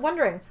always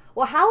wondering,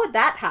 well, how would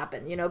that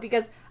happen? You know,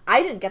 because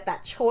I didn't get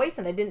that choice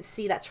and I didn't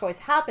see that choice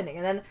happening.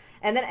 And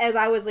then as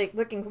I was like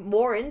looking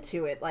more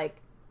into it, like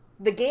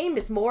the game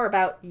is more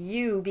about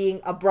you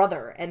being a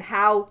brother and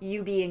how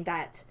you being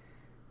that,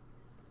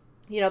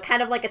 you know,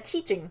 kind of like a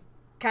teaching,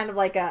 kind of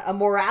like a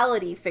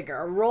morality figure,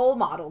 a role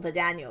model to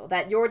Daniel,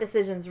 that your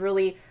decisions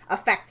really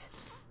affect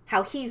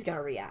how he's going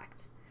to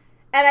react.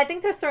 And I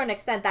think to a certain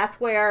extent, that's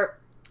where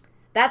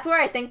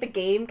I think the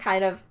game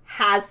kind of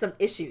has some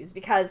issues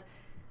because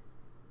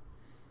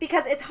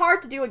it's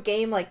hard to do a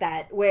game like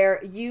that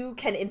where you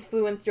can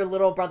influence your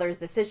little brother's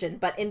decision,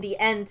 but in the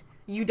end,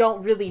 you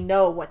don't really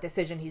know what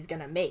decision he's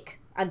going to make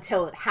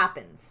until it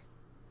happens.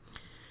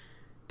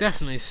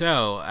 Definitely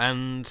so,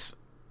 and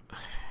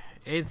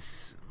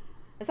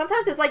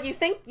sometimes it's like you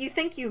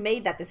think you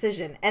made that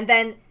decision, and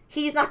then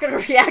he's not going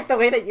to react the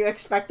way that you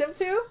expect him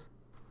to.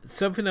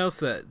 Something else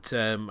that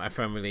I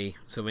found really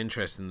so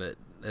interesting, that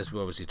as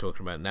we're obviously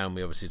talking about now, and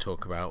we obviously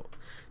talk about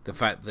the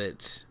fact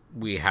that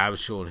we have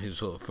Sean who's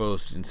sort of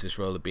forced into this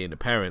role of being a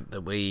parent,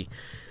 that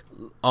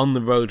on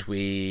the road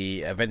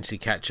we eventually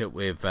catch up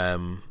with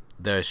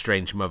their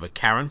estranged mother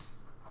Karen,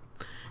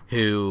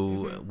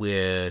 who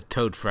we're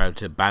told throughout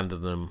to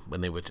abandon them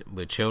when they were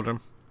children,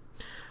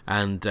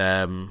 and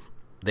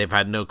they've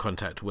had no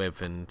contact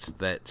with, and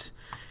that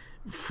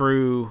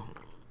through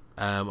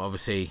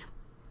obviously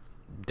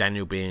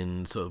Daniel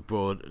being sort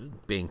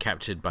of being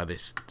captured by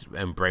this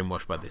and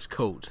brainwashed by this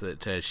cult,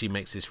 that she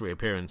makes this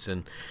reappearance.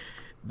 And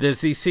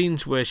there's these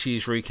scenes where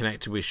she's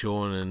reconnected with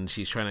Sean and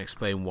she's trying to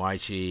explain why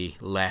she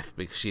left,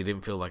 because she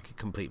didn't feel like a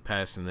complete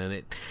person, and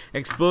it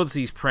explores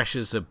these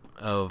pressures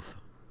of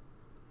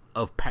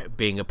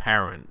being a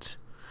parent.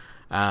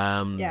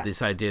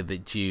 This idea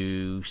that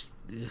you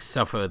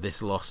suffer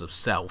this loss of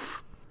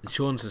self.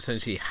 Sean's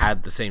essentially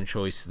had the same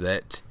choice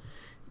that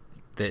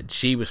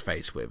she was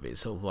faced with.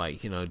 It's sort of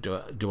like, you know,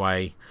 do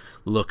I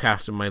look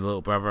after my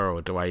little brother,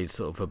 or do I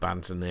sort of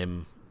abandon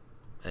him,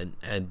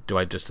 and do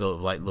I just sort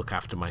of like look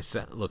out for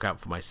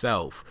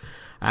myself?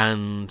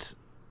 And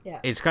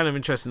it's kind of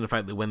interesting the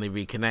fact that when they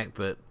reconnect,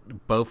 that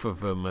both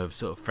of them have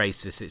sort of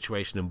faced this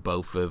situation and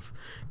both have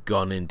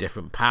gone in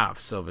different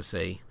paths,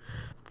 obviously.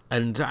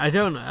 And I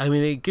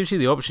mean, it gives you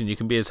the option. You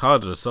can be as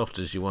hard or as soft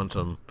as you want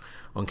on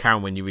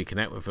Karen when you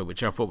reconnect with her,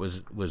 which I thought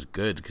was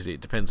good, because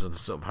it depends on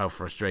sort of how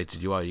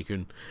frustrated you are. You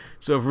can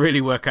sort of really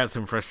work out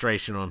some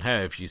frustration on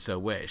her if you so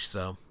wish.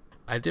 So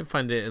I did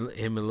find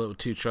him a little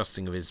too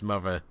trusting of his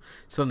mother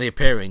suddenly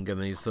appearing,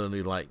 and he's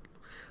suddenly like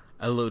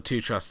a little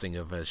too trusting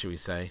of her, should we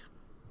say.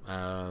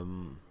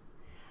 Well,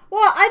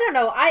 I don't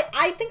know.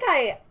 I think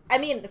I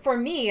mean, for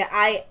me,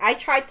 I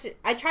tried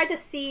to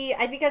see,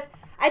 because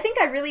I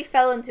think I really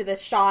fell into the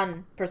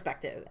Sean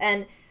perspective.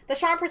 And the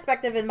Sean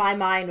perspective in my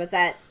mind was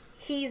that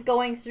he's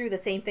going through the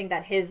same thing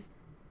that his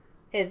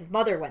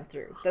mother went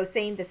through, those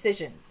same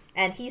decisions.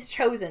 And he's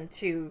chosen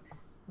to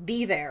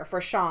be there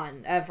for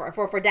Sean,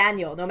 for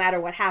Daniel, no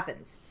matter what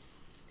happens.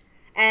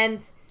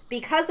 And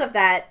because of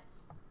that,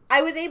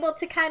 I was able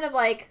to kind of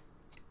like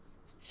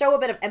show a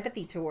bit of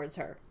empathy towards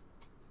her.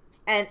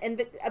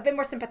 And a bit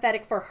more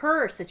sympathetic for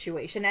her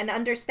situation and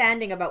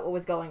understanding about what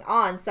was going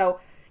on. So,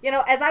 you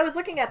know, as I was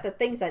looking at the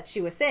things that she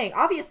was saying,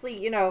 obviously,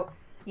 you know,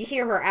 you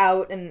hear her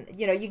out and,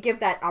 you know, you give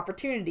that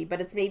opportunity, but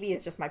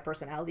it's just my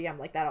personality. I'm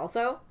like that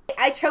also.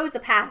 I chose the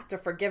path to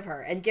forgive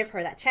her and give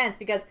her that chance,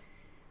 because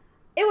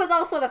it was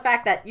also the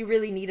fact that you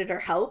really needed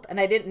her help. And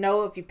I didn't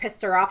know if you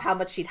pissed her off how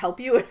much she'd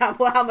help you and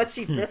how much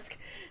she'd risk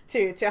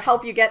to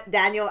help you get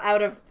Daniel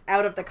out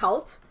of the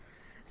cult.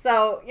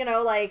 So, you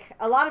know, like,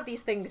 a lot of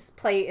these things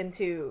play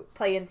into,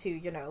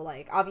 you know,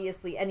 like,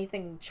 obviously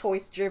anything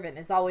choice driven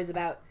is always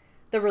about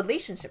the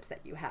relationships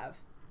that you have.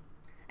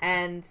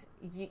 And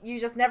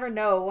you just never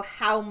know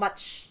how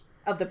much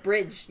of the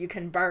bridge you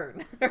can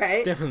burn,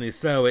 right? Definitely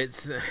so.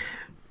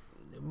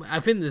 I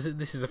think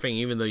this is a thing,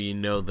 even though you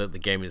know that the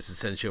game is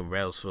essentially on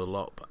rails for a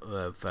lot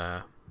of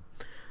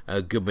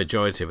a good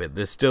majority of it,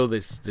 there's still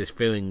this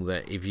feeling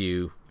that if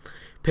you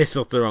piss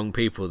off the wrong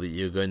people, that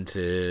you're going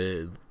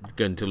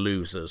to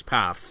lose those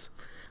paths.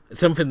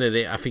 Something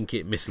that I think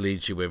it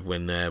misleads you with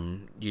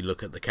when you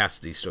look at the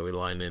Cassidy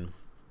storyline, and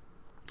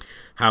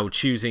how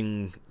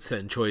choosing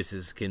certain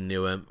choices can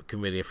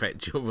really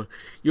affect your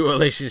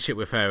relationship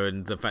with her,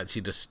 and the fact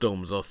she just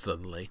storms off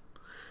suddenly,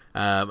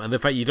 and the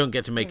fact you don't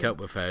get to make up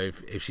with her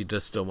if she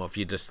does storm off.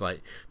 You're just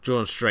like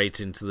drawn straight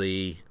into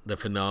the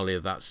finale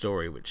of that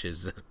story, which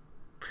is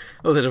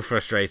a little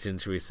frustrating,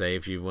 shall we say,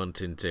 if you're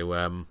wanting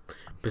to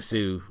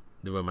pursue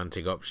the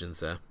romantic options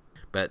there.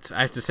 But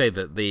I have to say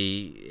that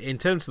in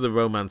terms of the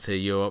romance here,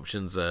 your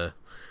options are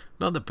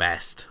not the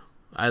best.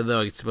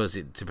 Although I suppose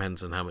it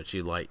depends on how much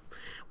you like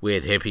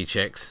weird hippie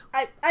chicks.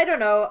 I don't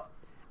know.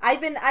 I've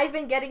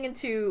been getting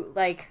into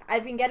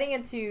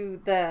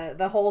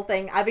the whole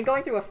thing. I've been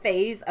going through a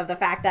phase of the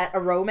fact that a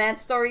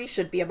romance story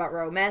should be about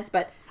romance,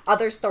 but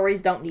other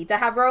stories don't need to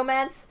have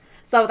romance.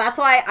 So that's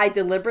why I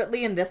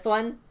deliberately in this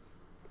one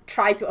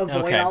tried to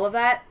avoid all of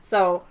that.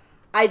 So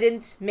I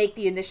didn't make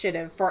the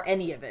initiative for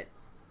any of it.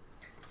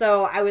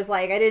 So I was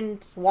like, I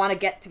didn't want to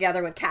get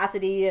together with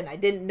Cassidy, and I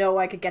didn't know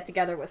I could get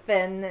together with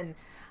Finn, and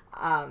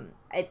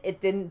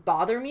it didn't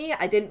bother me.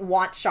 I didn't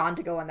want Sean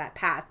to go on that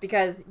path,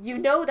 because you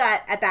know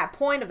that at that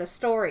point of the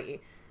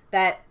story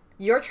that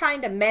you're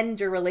trying to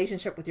mend your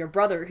relationship with your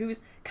brother,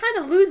 who's kind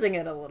of losing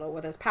it a little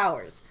with his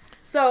powers.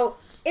 So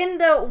in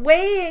the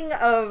weighing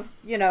of,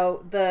 you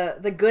know,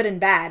 the good and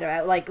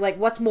bad, like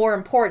what's more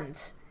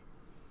important,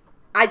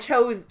 I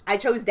chose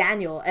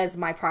Daniel as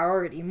my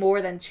priority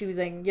more than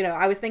choosing, you know,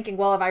 I was thinking,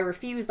 well, if I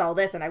refused all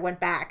this and I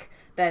went back,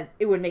 then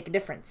it would make a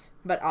difference.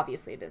 But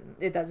obviously it didn't.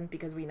 It doesn't,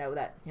 because we know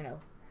that, you know,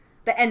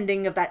 the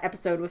ending of that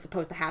episode was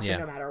supposed to happen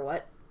no matter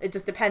what. It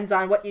just depends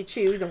on what you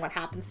choose and what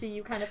happens to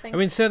you, kind of thing. I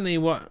mean, certainly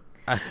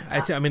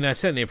I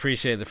certainly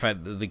appreciate the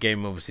fact that the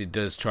game obviously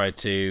does try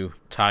to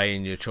tie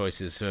in your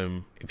choices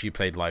from, if you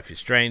played Life is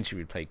Strange, if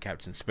you played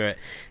Captain Spirit,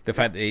 the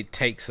fact that it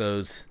takes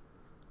those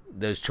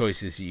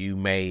choices you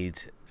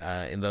made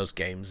in those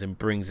games and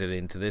brings it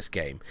into this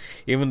game,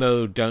 even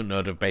though Don't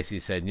Nod have basically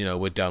said, you know,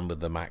 we're done with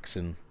the Max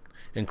and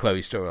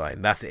Chloe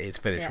storyline. That's it. It's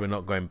finished. We're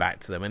not going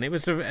back to them. And it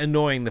was sort of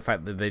annoying the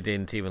fact that they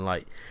didn't even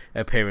like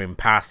appear in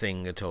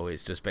passing at all.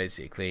 It's just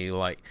basically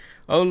like,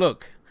 oh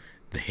look,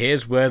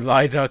 here's where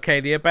lies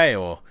Arcadia Bay,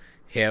 or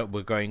here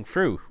we're going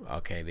through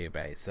Arcadia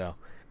Bay. So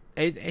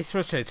it's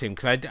frustrating,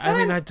 because I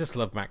mean I just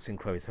love Max and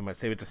Chloe so much.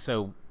 They were just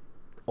so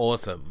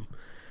awesome.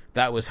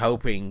 That was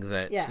hoping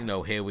that you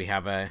know, here we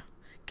have a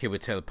kid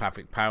with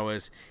telepathic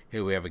powers.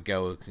 Here we have a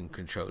girl who can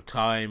control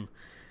time.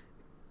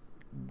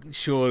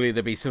 Surely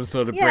there'd be some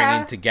sort of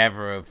bringing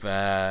together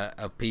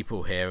of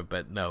people here,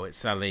 but no, it's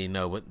sadly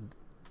no.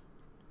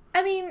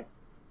 I mean,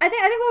 I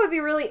think what would be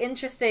really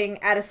interesting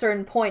at a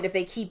certain point, if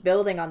they keep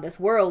building on this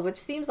world, which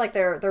seems like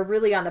they're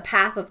really on the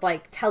path of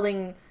like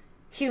telling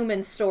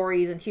human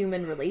stories and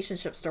human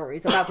relationship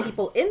stories about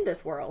people in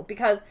this world,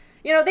 because,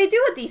 you know, they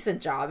do a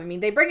decent job. I mean,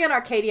 they bring in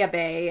Arcadia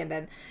Bay, and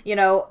then, you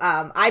know,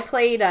 I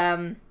played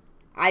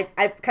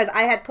because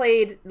I had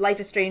played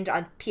Life is Strange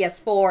on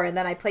PS4, and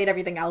then I played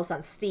everything else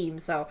on Steam.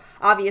 So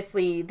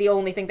obviously the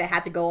only thing they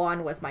had to go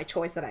on was my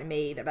choice that I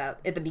made about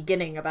at the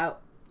beginning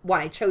about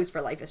what I chose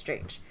for Life is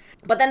Strange.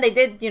 But then they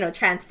did, you know,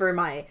 transfer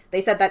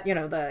they said that, you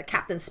know, the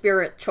Captain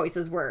Spirit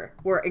choices were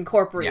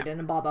incorporated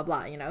and blah, blah,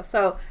 blah, you know.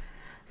 So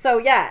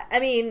yeah,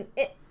 I mean,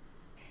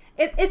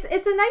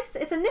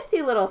 it's a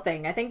nifty little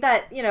thing. I think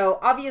that, you know,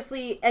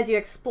 obviously as you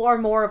explore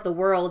more of the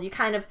world, you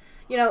kind of,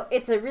 you know,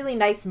 it's a really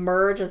nice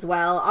merge as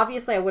well.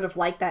 Obviously I would have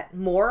liked that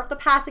more of the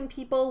passing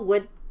people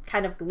would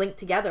kind of link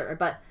together,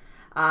 but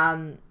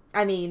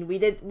I mean, we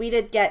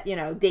did get, you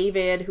know,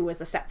 David, who was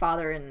the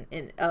stepfather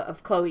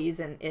of Chloe's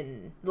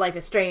in Life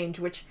is Strange,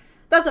 which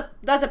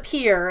does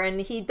appear,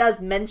 and he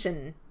does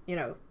mention, you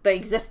know, the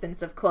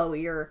existence of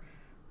Chloe, or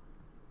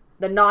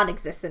the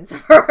non-existence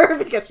of her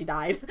because she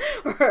died,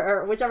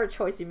 or whichever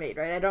choice you made,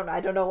 right? I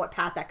don't know what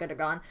path that could have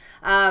gone.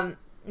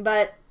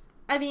 But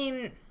I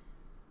mean,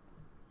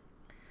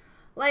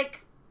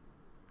 like,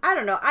 I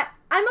don't know.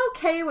 I'm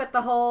okay with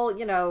the whole,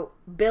 you know,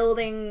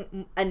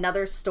 building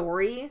another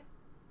story,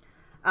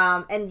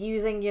 and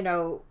using, you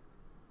know,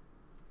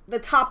 the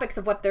topics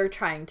of what they're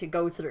trying to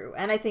go through.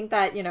 And I think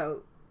that, you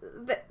know,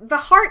 the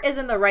heart is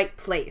in the right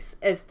place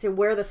as to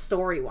where the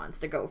story wants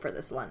to go for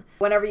this one.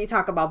 Whenever you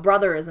talk about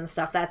brothers and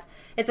stuff,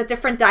 it's a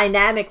different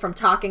dynamic from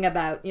talking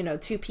about, you know,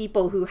 two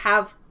people who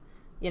have,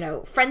 you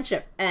know,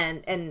 friendship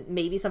and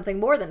maybe something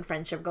more than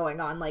friendship going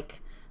on,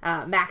 like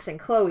Max and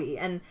Chloe.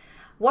 And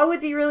what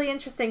would be really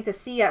interesting to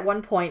see at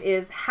one point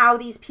is how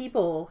these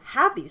people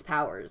have these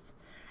powers.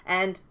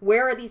 And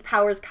where are these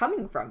powers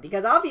coming from?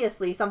 Because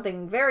obviously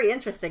something very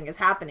interesting is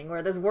happening,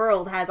 where this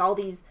world has all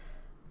these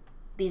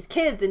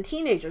kids and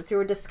teenagers who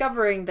are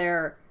discovering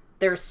their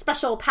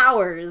special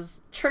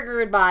powers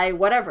triggered by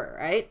whatever,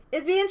 right?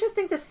 It'd be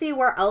interesting to see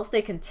where else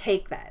they can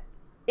take that.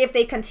 If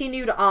they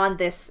continued on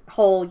this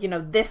whole, you know,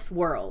 this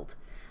world.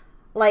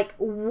 Like,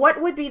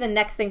 what would be the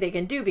next thing they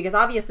can do? Because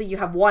obviously you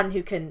have one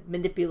who can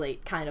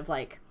manipulate kind of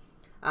like,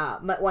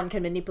 one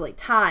can manipulate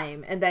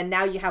time, and then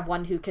now you have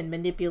one who can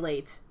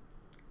manipulate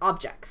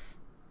objects.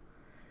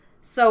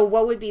 So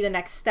what would be the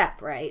next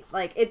step, right?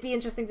 Like, it'd be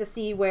interesting to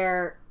see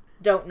where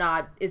Don't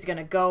Nod is going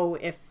to go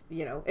if,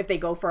 you know, if they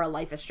go for a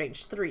Life is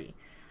Strange 3.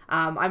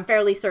 I'm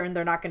fairly certain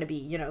they're not going to be,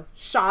 you know,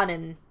 Sean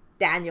and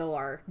Daniel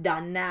are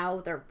done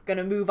now. They're going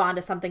to move on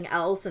to something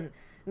else, and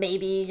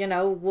maybe, you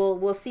know,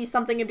 we'll see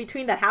something in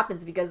between that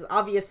happens, because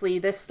obviously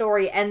this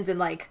story ends in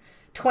like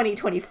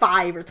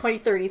 2025 or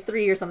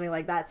 2033 or something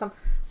like that.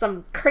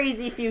 Some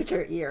crazy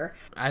future year.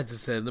 I had to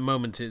say, at the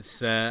moment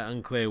it's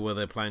unclear where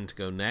they're planning to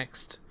go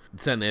next.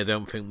 certainly I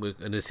don't think we're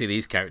going to see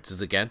these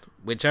characters again,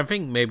 which I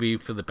think maybe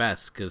for the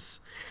best, because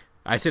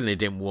I certainly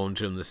didn't warm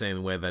to them the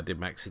same way that I did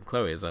Max and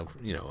Chloe, as I've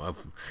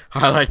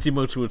highlighted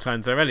multiple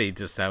times already,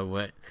 just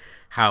how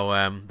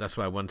that's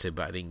what I wanted,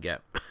 but I didn't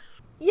get.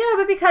 Yeah,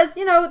 but because,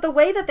 the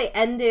way that they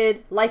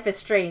ended Life is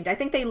Strange, I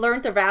think they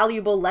learned a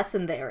valuable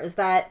lesson there, is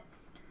that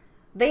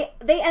they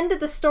ended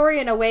the story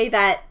in a way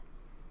that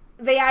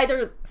they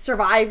either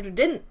survived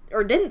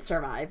or didn't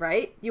survive,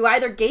 right? You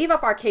either gave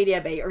up Arcadia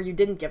Bay or you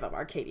didn't give up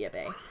Arcadia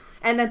Bay.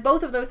 And then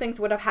both of those things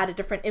would have had a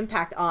different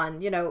impact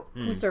on,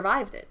 who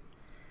survived it.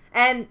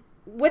 And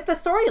with the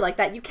story like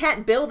that, you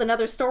can't build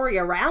another story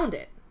around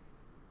it.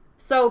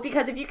 So,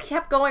 because if you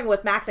kept going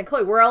with Max and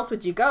Chloe, where else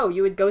would you go?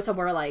 You would go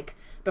somewhere like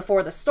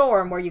Before the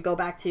Storm, where you go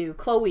back to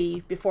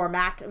Chloe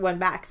when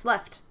Max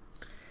left.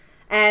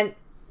 And,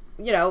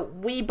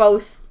 we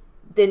both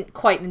didn't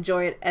quite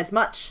enjoy it as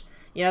much.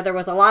 There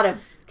was a lot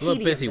of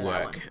busy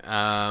work.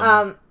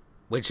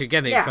 Which,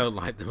 again, it felt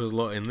like there was a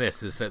lot in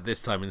this. Is that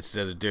this time,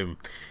 instead of doing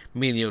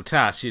menial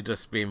tasks, you're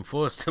just being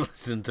forced to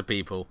listen to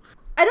people.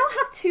 I don't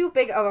have too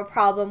big of a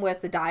problem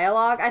with the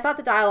dialogue. I thought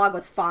the dialogue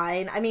was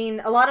fine. I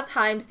mean, a lot of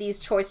times these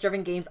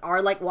choice-driven games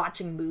are like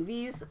watching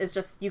movies. It's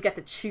just you get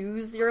to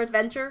choose your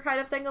adventure kind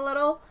of thing a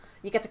little.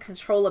 You get to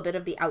control a bit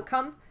of the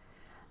outcome.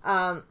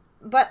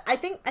 But I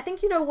think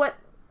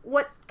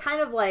what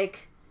kind of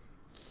like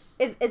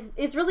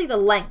is really the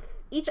length.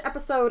 Each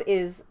episode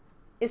is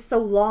so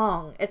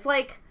long. It's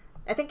like,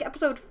 I think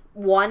episode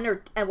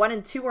 1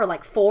 and 2 are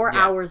like 4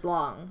 hours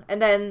long,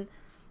 and then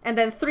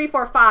 3,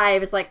 4,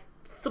 5 is like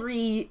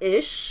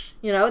 3-ish.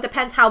 It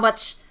depends how many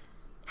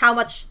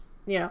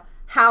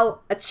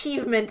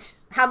achievements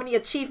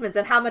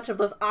and how much of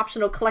those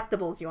optional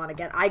collectibles you want to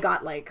get. I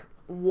got like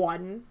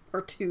 1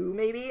 or 2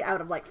 maybe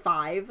out of like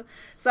 5.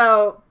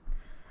 So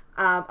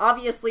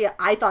obviously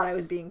I thought I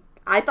was being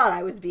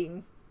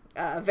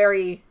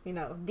very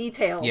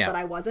detailed, but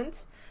I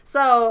wasn't.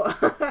 So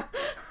I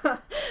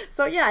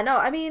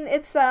mean,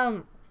 it's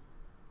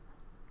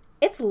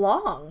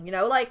long,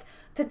 like,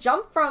 to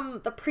jump from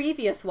the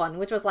previous one,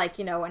 which was like,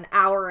 an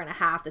hour and a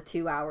half to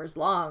 2 hours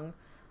long,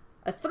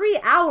 a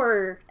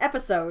 3-hour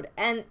episode.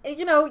 And,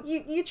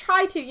 you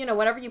try to,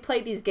 whenever you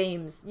play these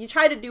games, you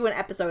try to do an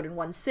episode in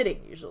one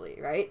sitting usually,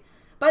 right?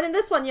 But in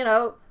this one, 3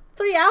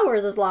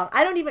 hours is long.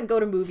 I don't even go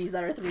to movies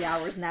that are 3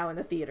 hours now in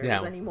the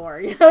theaters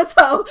anymore,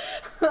 so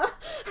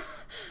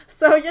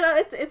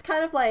it's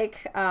kind of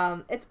like,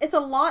 it's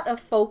a lot of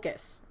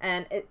focus,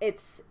 and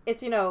it's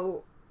if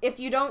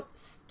you don't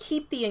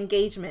keep the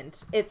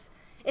engagement, it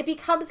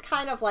becomes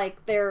kind of like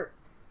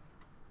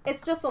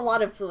it's just a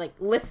lot of like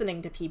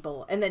listening to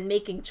people and then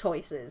making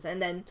choices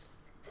and then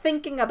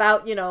thinking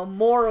about,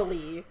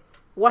 morally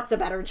what's a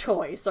better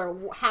choice or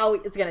how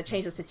it's going to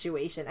change the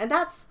situation.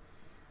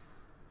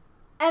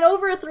 And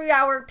over a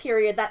 3-hour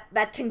period,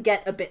 that can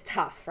get a bit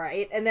tough,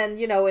 right? And then,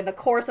 in the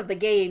course of the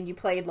game, you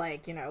played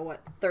like,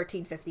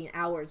 13, 15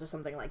 hours or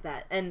something like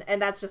that. And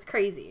that's just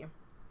crazy.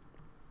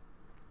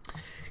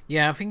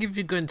 Yeah, I think if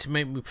you're going to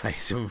make me play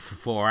something for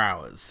 4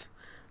 hours,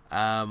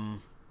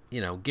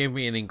 give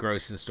me an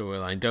engrossing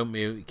storyline. Don't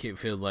make it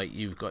feel like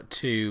you've got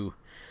two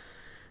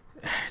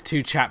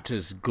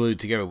chapters glued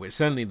together, which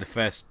certainly the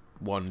first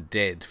one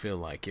did feel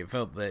like. It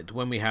felt that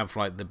when we have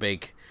like the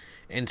big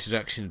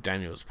introduction of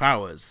Daniel's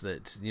powers,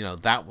 that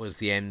that was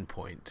the end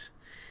point,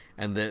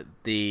 and that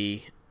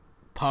the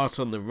part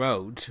on the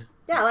road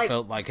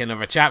felt like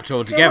another chapter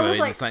altogether.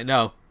 It's like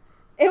no.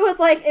 It was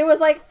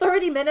like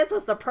 30 minutes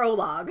was the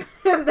prologue,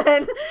 and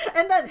then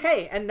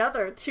hey,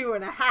 another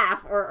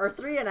 2.5 or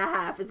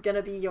 3.5 is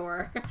gonna be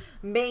your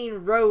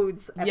main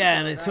roads episode, yeah,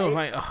 and it's right? sort of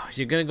like,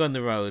 you're gonna go on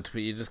the road,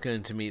 but you're just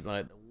going to meet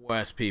like the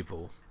worst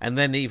people, and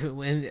then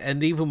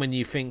even when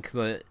you think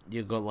that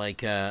you've got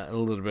like a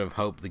little bit of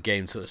hope, the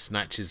game sort of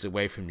snatches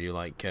away from you,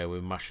 like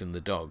with Mushroom the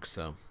dog.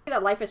 So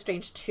that Life is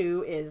Strange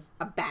 2 is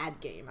a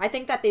bad game. I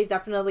think that they've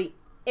definitely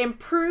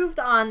improved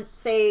on,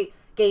 say,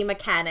 game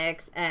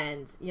mechanics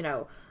and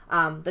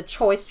the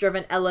choice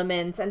driven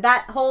elements, and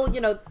that whole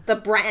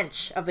the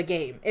branch of the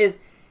game is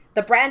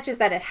the branches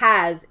that it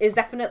has is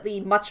definitely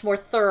much more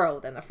thorough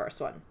than the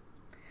first one.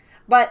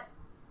 But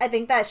I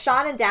think that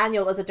Sean and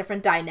Daniel is a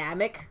different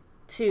dynamic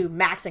to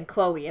Max and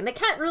Chloe, and they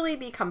can't really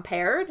be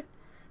compared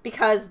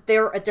because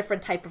they're a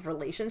different type of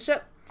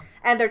relationship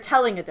and they're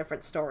telling a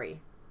different story.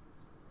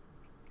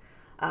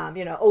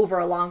 Over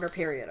a longer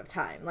period of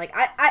time. Like,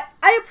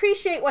 I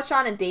appreciate what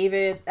Sean and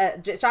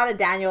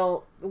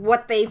Daniel,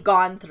 what they've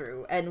gone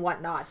through and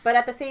whatnot. But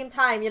at the same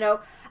time,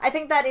 I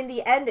think that in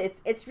the end,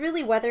 it's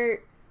really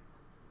whether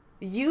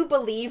you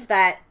believe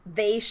that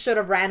they should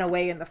have ran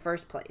away in the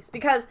first place.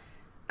 Because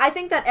I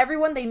think that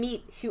everyone they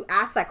meet who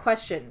asks that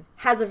question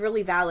has a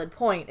really valid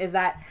point, is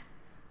that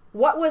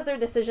what was their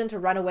decision to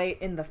run away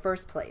in the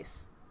first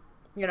place?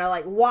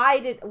 Like,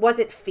 was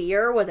it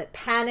fear? Was it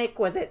panic?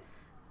 Was it...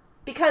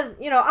 Because,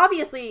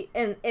 obviously,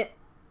 at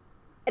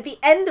the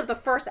end of the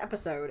first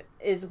episode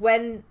is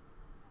when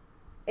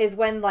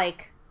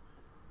like,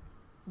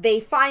 they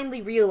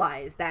finally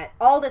realize that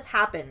all this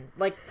happened,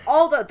 like,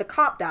 all the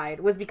cop died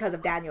was because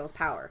of Daniel's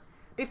power.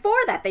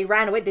 before that, they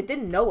ran away. They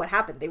didn't know what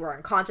happened. They were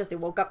unconscious. They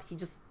woke up. He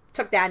just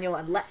took Daniel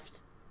and left.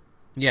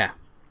 Yeah.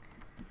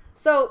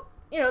 So,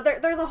 you know,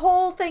 there's a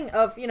whole thing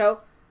of, you know,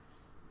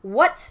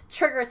 what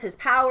triggers his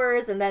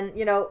powers, and then,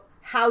 you know,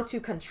 how to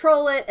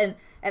control it, and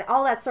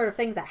all that sort of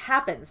things that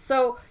happens.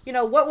 So, you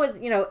know, what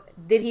was, you know,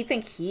 did he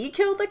think he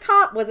killed the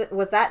cop?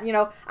 Was that, you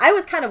know, I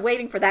was kind of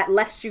waiting for that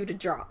left shoe to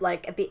drop,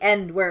 like at the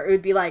end where it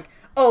would be like,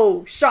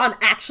 oh, Sean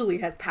actually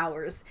has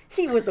powers.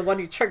 He was the one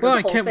who triggered the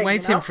whole thing. Well, I kept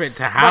waiting, you know? For it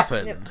to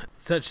happen. But, you know,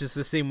 such as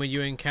the scene where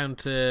you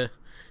encounter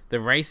the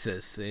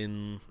racists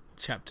in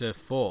chapter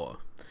 4.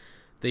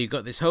 That you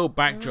got this whole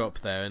backdrop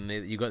there, and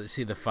you got to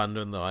see the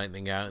thunder and the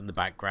lightning out in the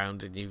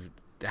background, and you've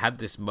had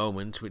this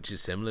moment which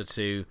is similar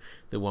to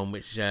the one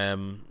which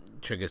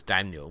triggers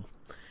Daniel,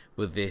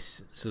 with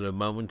this sort of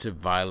moment of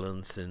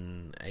violence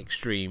and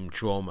extreme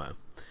trauma,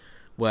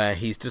 where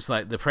he's just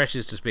like, the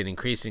pressure's just been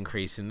increasing.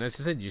 As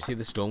I said, you see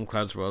the storm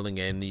clouds rolling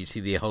in, you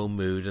see the whole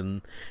mood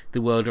and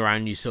the world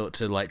around you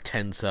sort of like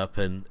tense up,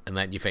 and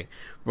then you think,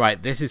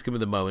 right, this is going to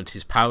be the moment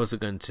his powers are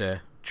going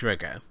to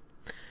trigger,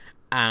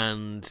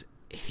 and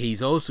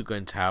he's also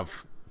going to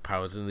have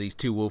powers, and these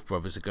two wolf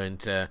brothers are going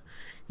to,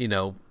 you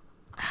know,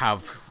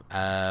 have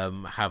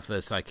the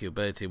psychic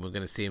ability, and we're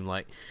going to see him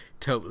like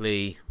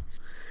totally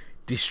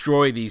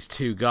destroy these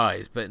two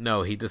guys. But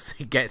no, he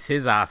gets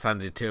his ass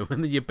handed to him,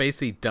 and then you're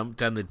basically dumped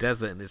down the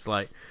desert, and it's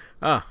like,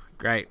 oh,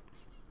 great.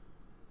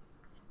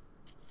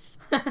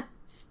 But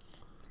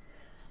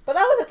that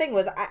was the thing,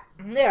 was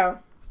you know,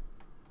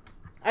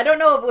 I don't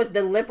know if it was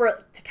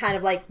deliberate to kind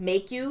of like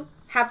make you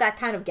have that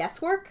kind of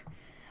guesswork,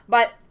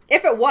 but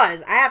if it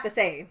was, I have to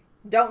say,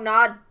 Don't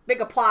Nod, big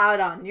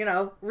applaud on, you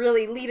know,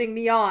 really leading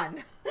me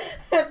on.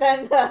 And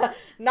then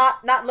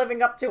not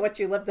living up to what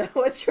you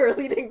were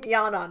leading me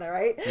on it,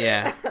 right?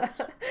 Yeah.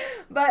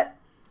 but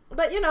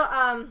you know,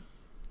 I'm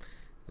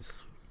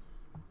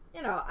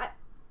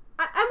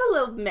a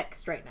little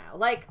mixed right now.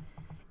 Like,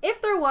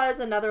 if there was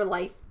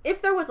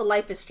a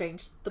Life is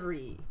Strange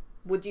 3,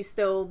 would you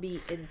still be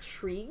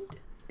intrigued?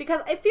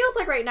 Because it feels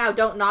like right now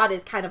Don't Nod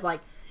is kind of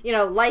like, you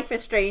know, Life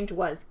is Strange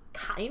was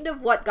kind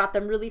of what got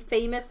them really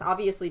famous,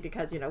 obviously,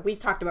 because, you know, we've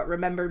talked about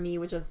Remember Me,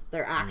 which was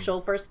their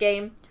actual first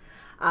game.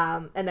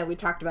 And then we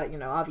talked about, you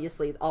know,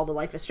 obviously all the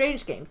Life is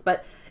Strange games.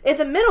 But in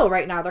the middle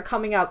right now, they're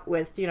coming up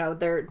with, you know,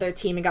 they're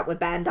teaming up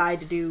with Bandai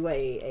to do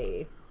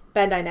Bandai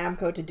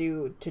Namco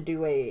to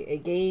do a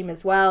game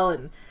as well.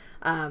 And,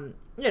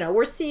 you know,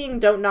 we're seeing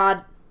Don't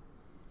Nod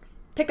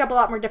pick up a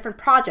lot more different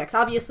projects.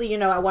 Obviously, you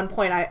know, at one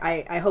point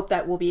I hope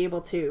that we'll be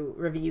able to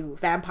review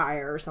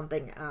Vampire or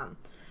something,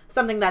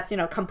 something that's, you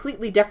know,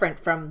 completely different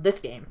from this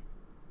game.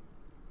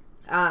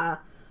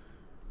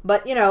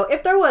 But, you know,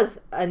 if there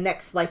was a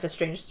next Life is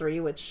Strange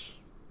 3, which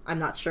I'm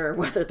not sure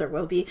whether there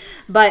will be,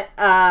 but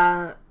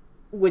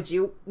would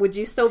you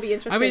still be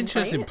interested? I'm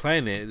interested in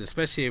playing it,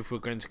 especially if we're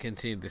going to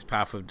continue this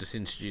path of just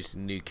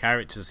introducing new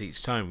characters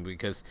each time,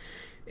 because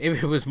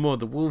if it was more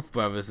the Wolf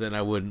Brothers, then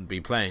I wouldn't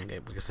be playing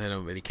it, because I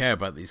don't really care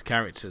about these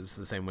characters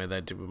the same way they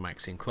did with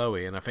Max and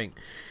Chloe. And I think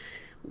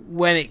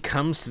when it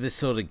comes to this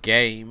sort of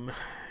game,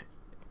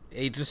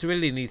 it just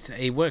really needs to,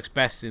 it works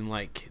best in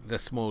like the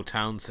small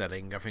town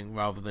setting, I think,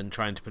 rather than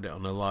trying to put it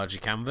on a larger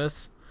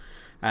canvas,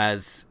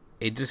 as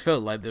it just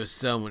felt like there was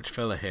so much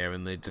filler here,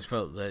 and they just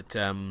felt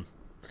that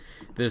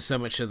there's so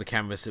much of the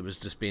canvas that was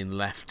just being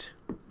left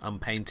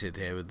unpainted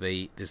here with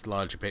this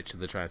larger picture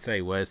they're trying to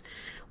say. Whereas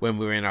when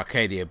we were in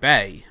Arcadia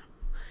Bay,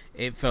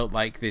 it felt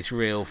like this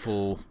real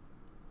full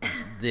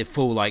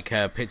like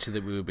picture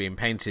that we were being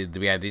painted.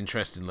 We had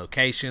interesting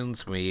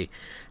locations, we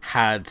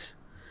had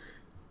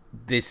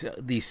these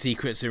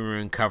secrets that we were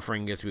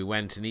uncovering as we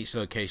went, and each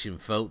location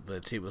felt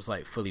that it was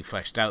like fully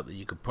fleshed out, that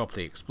you could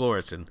properly explore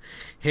it. And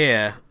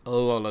here, a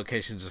lot of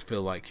locations just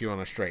feel like you're on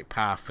a straight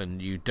path, and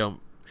you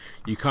can't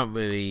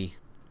really,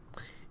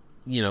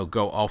 you know,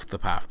 go off the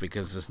path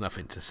because there's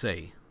nothing to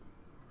see.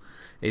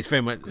 It's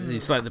very much,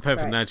 it's like the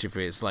perfect analogy for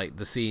it. It's like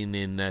the scene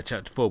in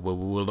chapter 4 where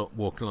we were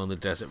walking along the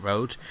desert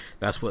road.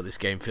 That's what this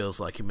game feels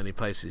like in many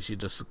places. You're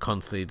just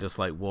constantly just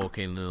like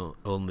walking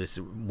on this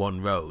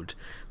one road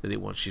that it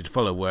wants you to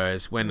follow.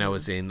 Whereas when I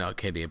was in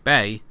Arcadia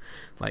Bay,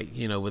 like,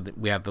 you know,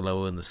 we have the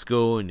lower and the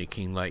school, and you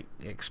can like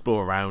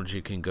explore around.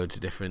 You can go to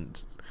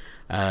different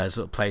sort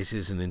of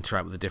places and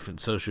interact with the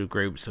different social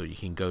groups. So you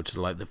can go to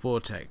like the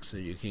Vortex, so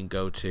you can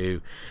go to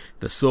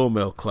the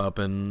Sawmill Club,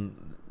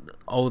 and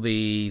all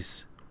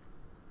these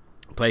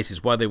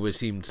places, while they were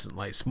seemed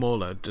like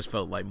smaller, just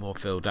felt like more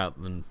filled out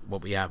than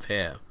what we have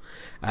here.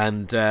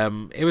 And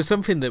it was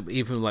something that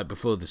even like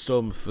before the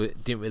storm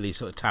didn't really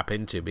sort of tap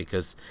into,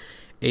 because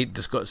it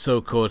just got so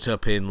caught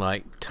up in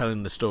like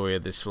telling the story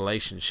of this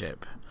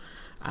relationship,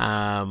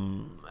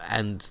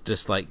 and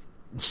just like,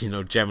 you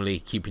know, generally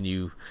keeping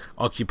you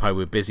occupied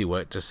with busy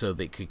work just so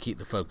they could keep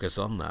the focus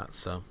on that.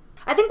 So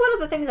I think one of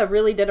the things I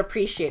really did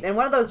appreciate, and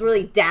one of those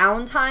really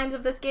down times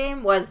of this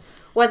game, was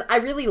I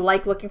really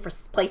like looking for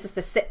places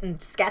to sit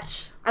and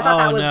sketch. I thought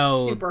that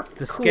was super cool.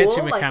 The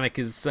sketching mechanic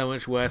is so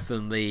much worse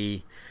than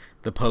the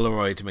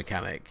Polaroid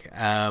mechanic.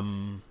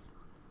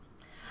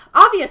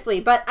 obviously,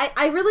 but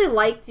I really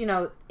liked, you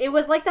know, it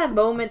was like that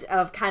moment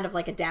of kind of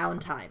like a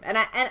downtime. And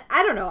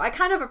I don't know, I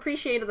kind of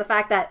appreciated the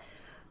fact that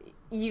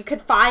you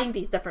could find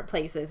these different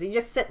places. You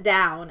just sit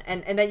down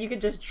and then you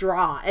could just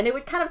draw. And it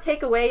would kind of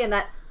take away in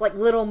that like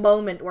little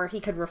moment where he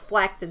could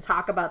reflect and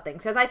talk about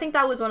things. Because I think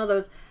that was one of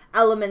those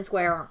elements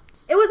where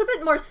it was a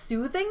bit more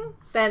soothing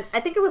than,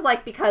 I think it was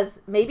like,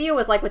 because maybe it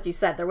was like what you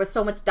said, there was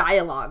so much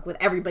dialogue with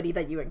everybody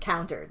that you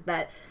encountered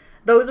that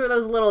those are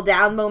those little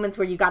down moments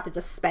where you got to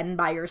just spend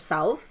by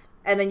yourself.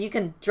 And then you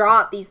can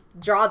draw these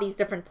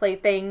different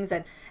things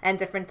and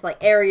different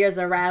like areas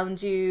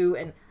around you.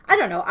 And I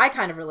don't know, I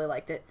kind of really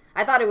liked it.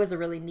 I thought it was a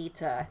really neat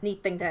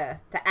thing to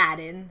add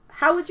in.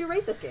 How would you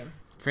rate this game?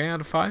 3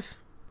 out of 5.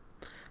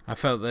 I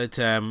felt that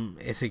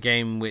it's a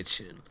game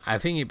which I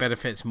think it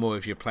benefits more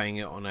if you're playing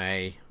it on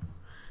a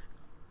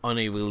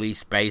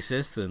release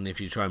basis than if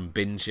you try and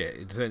binge it.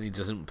 It certainly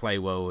doesn't play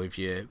well if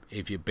you're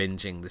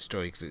binging the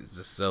story, because it's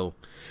just so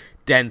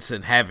dense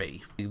and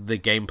heavy. The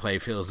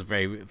gameplay feels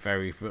very,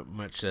 very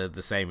much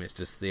the same. It's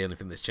just the only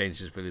thing that's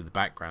changed is really the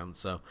background.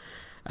 So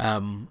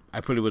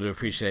I probably would have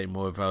appreciated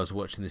more if I was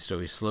watching this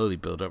story slowly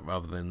build up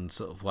rather than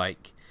sort of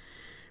like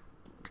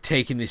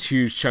taking this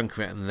huge chunk of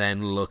it and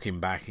then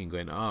looking back and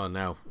going, oh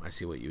no, I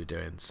see what you were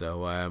doing.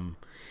 So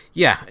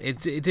yeah, it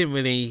didn't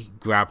really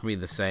grab me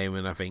the same,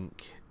 and I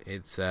think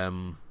it's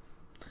I'd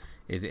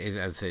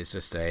say it's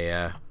just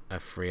a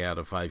 3 out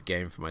of 5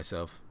 game for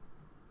myself.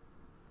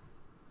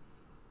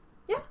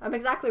 Yeah, I'm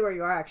exactly where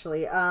you are,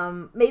 actually.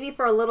 Maybe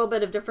for a little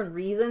bit of different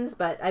reasons,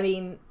 but I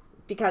mean,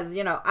 because,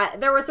 you know,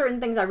 there were certain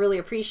things I really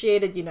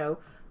appreciated, you know,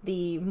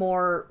 the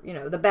more, you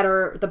know, the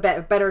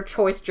better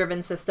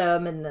choice-driven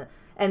system,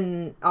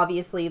 and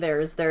obviously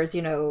there's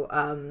you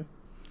know,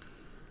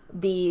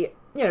 the,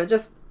 you know,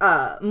 just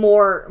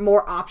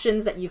more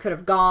options that you could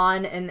have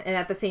gone, and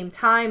at the same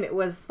time it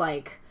was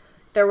like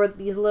there were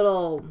these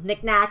little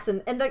knickknacks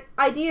and the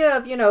idea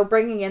of, you know,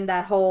 bringing in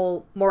that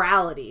whole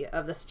morality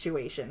of the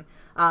situation.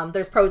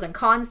 There's pros and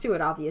cons to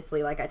it,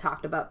 obviously, like I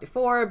talked about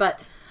before,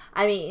 but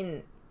I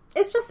mean,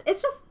 it's just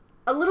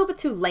a little bit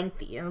too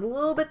lengthy and a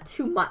little bit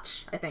too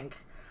much, I think.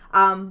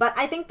 But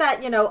I think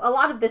that, you know, a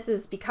lot of this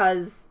is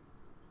because,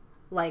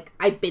 like,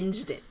 I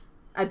binged it.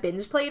 I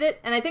binge played it,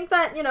 and I think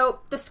that, you know,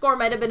 the score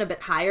might have been a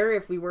bit higher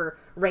if we were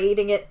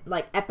rating it,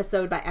 like,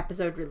 episode by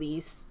episode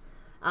release.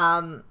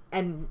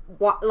 And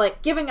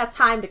like giving us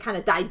time to kind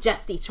of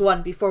digest each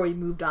one before we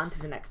moved on to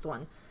the next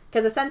one.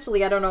 Because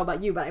essentially, I don't know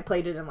about you, but I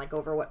played it in like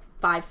over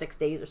 5-6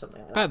 days or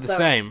something like that. About the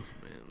same.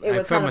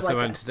 I found myself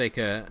having like to take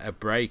a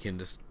break and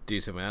just do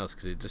something else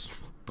because it just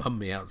bummed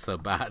me out so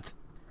bad.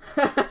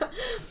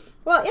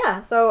 Well, yeah.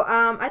 So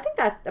I think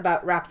that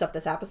about wraps up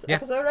this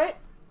episode, right?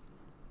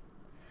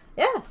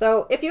 Yeah.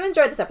 So if you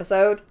enjoyed this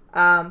episode,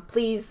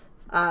 please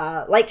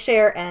like,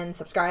 share, and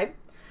subscribe.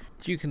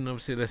 You can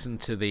obviously listen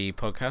to the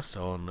podcast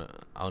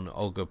on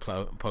all good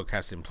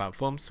podcasting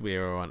platforms. We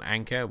are on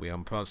Anchor, we are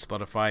on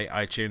Spotify,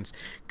 iTunes,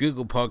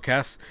 Google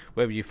Podcasts.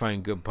 Wherever you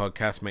find good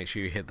podcasts, make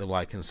sure you hit the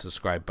like and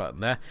subscribe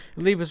button there.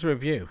 And leave us a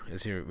review,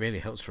 as it really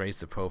helps raise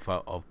the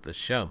profile of the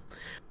show.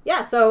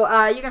 Yeah, so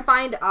you can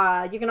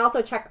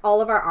also check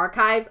all of our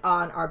archives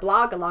on our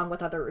blog, along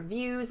with other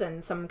reviews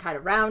and some kind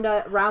of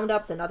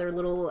roundups and other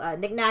little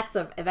knickknacks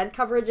of event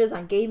coverages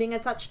on gaming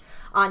and such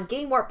on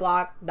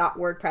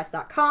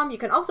gamewarpblog.wordpress.com. You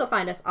can also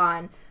find us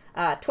on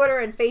Twitter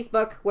and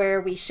Facebook, where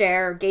we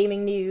share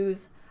gaming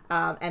news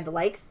and the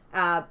likes,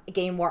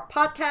 Game Warp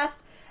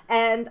Podcast.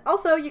 And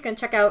also you can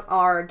check out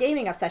our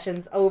gaming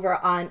obsessions over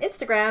on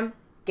Instagram,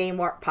 Game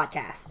Warp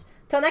Podcast.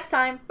 Till next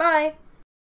time, bye!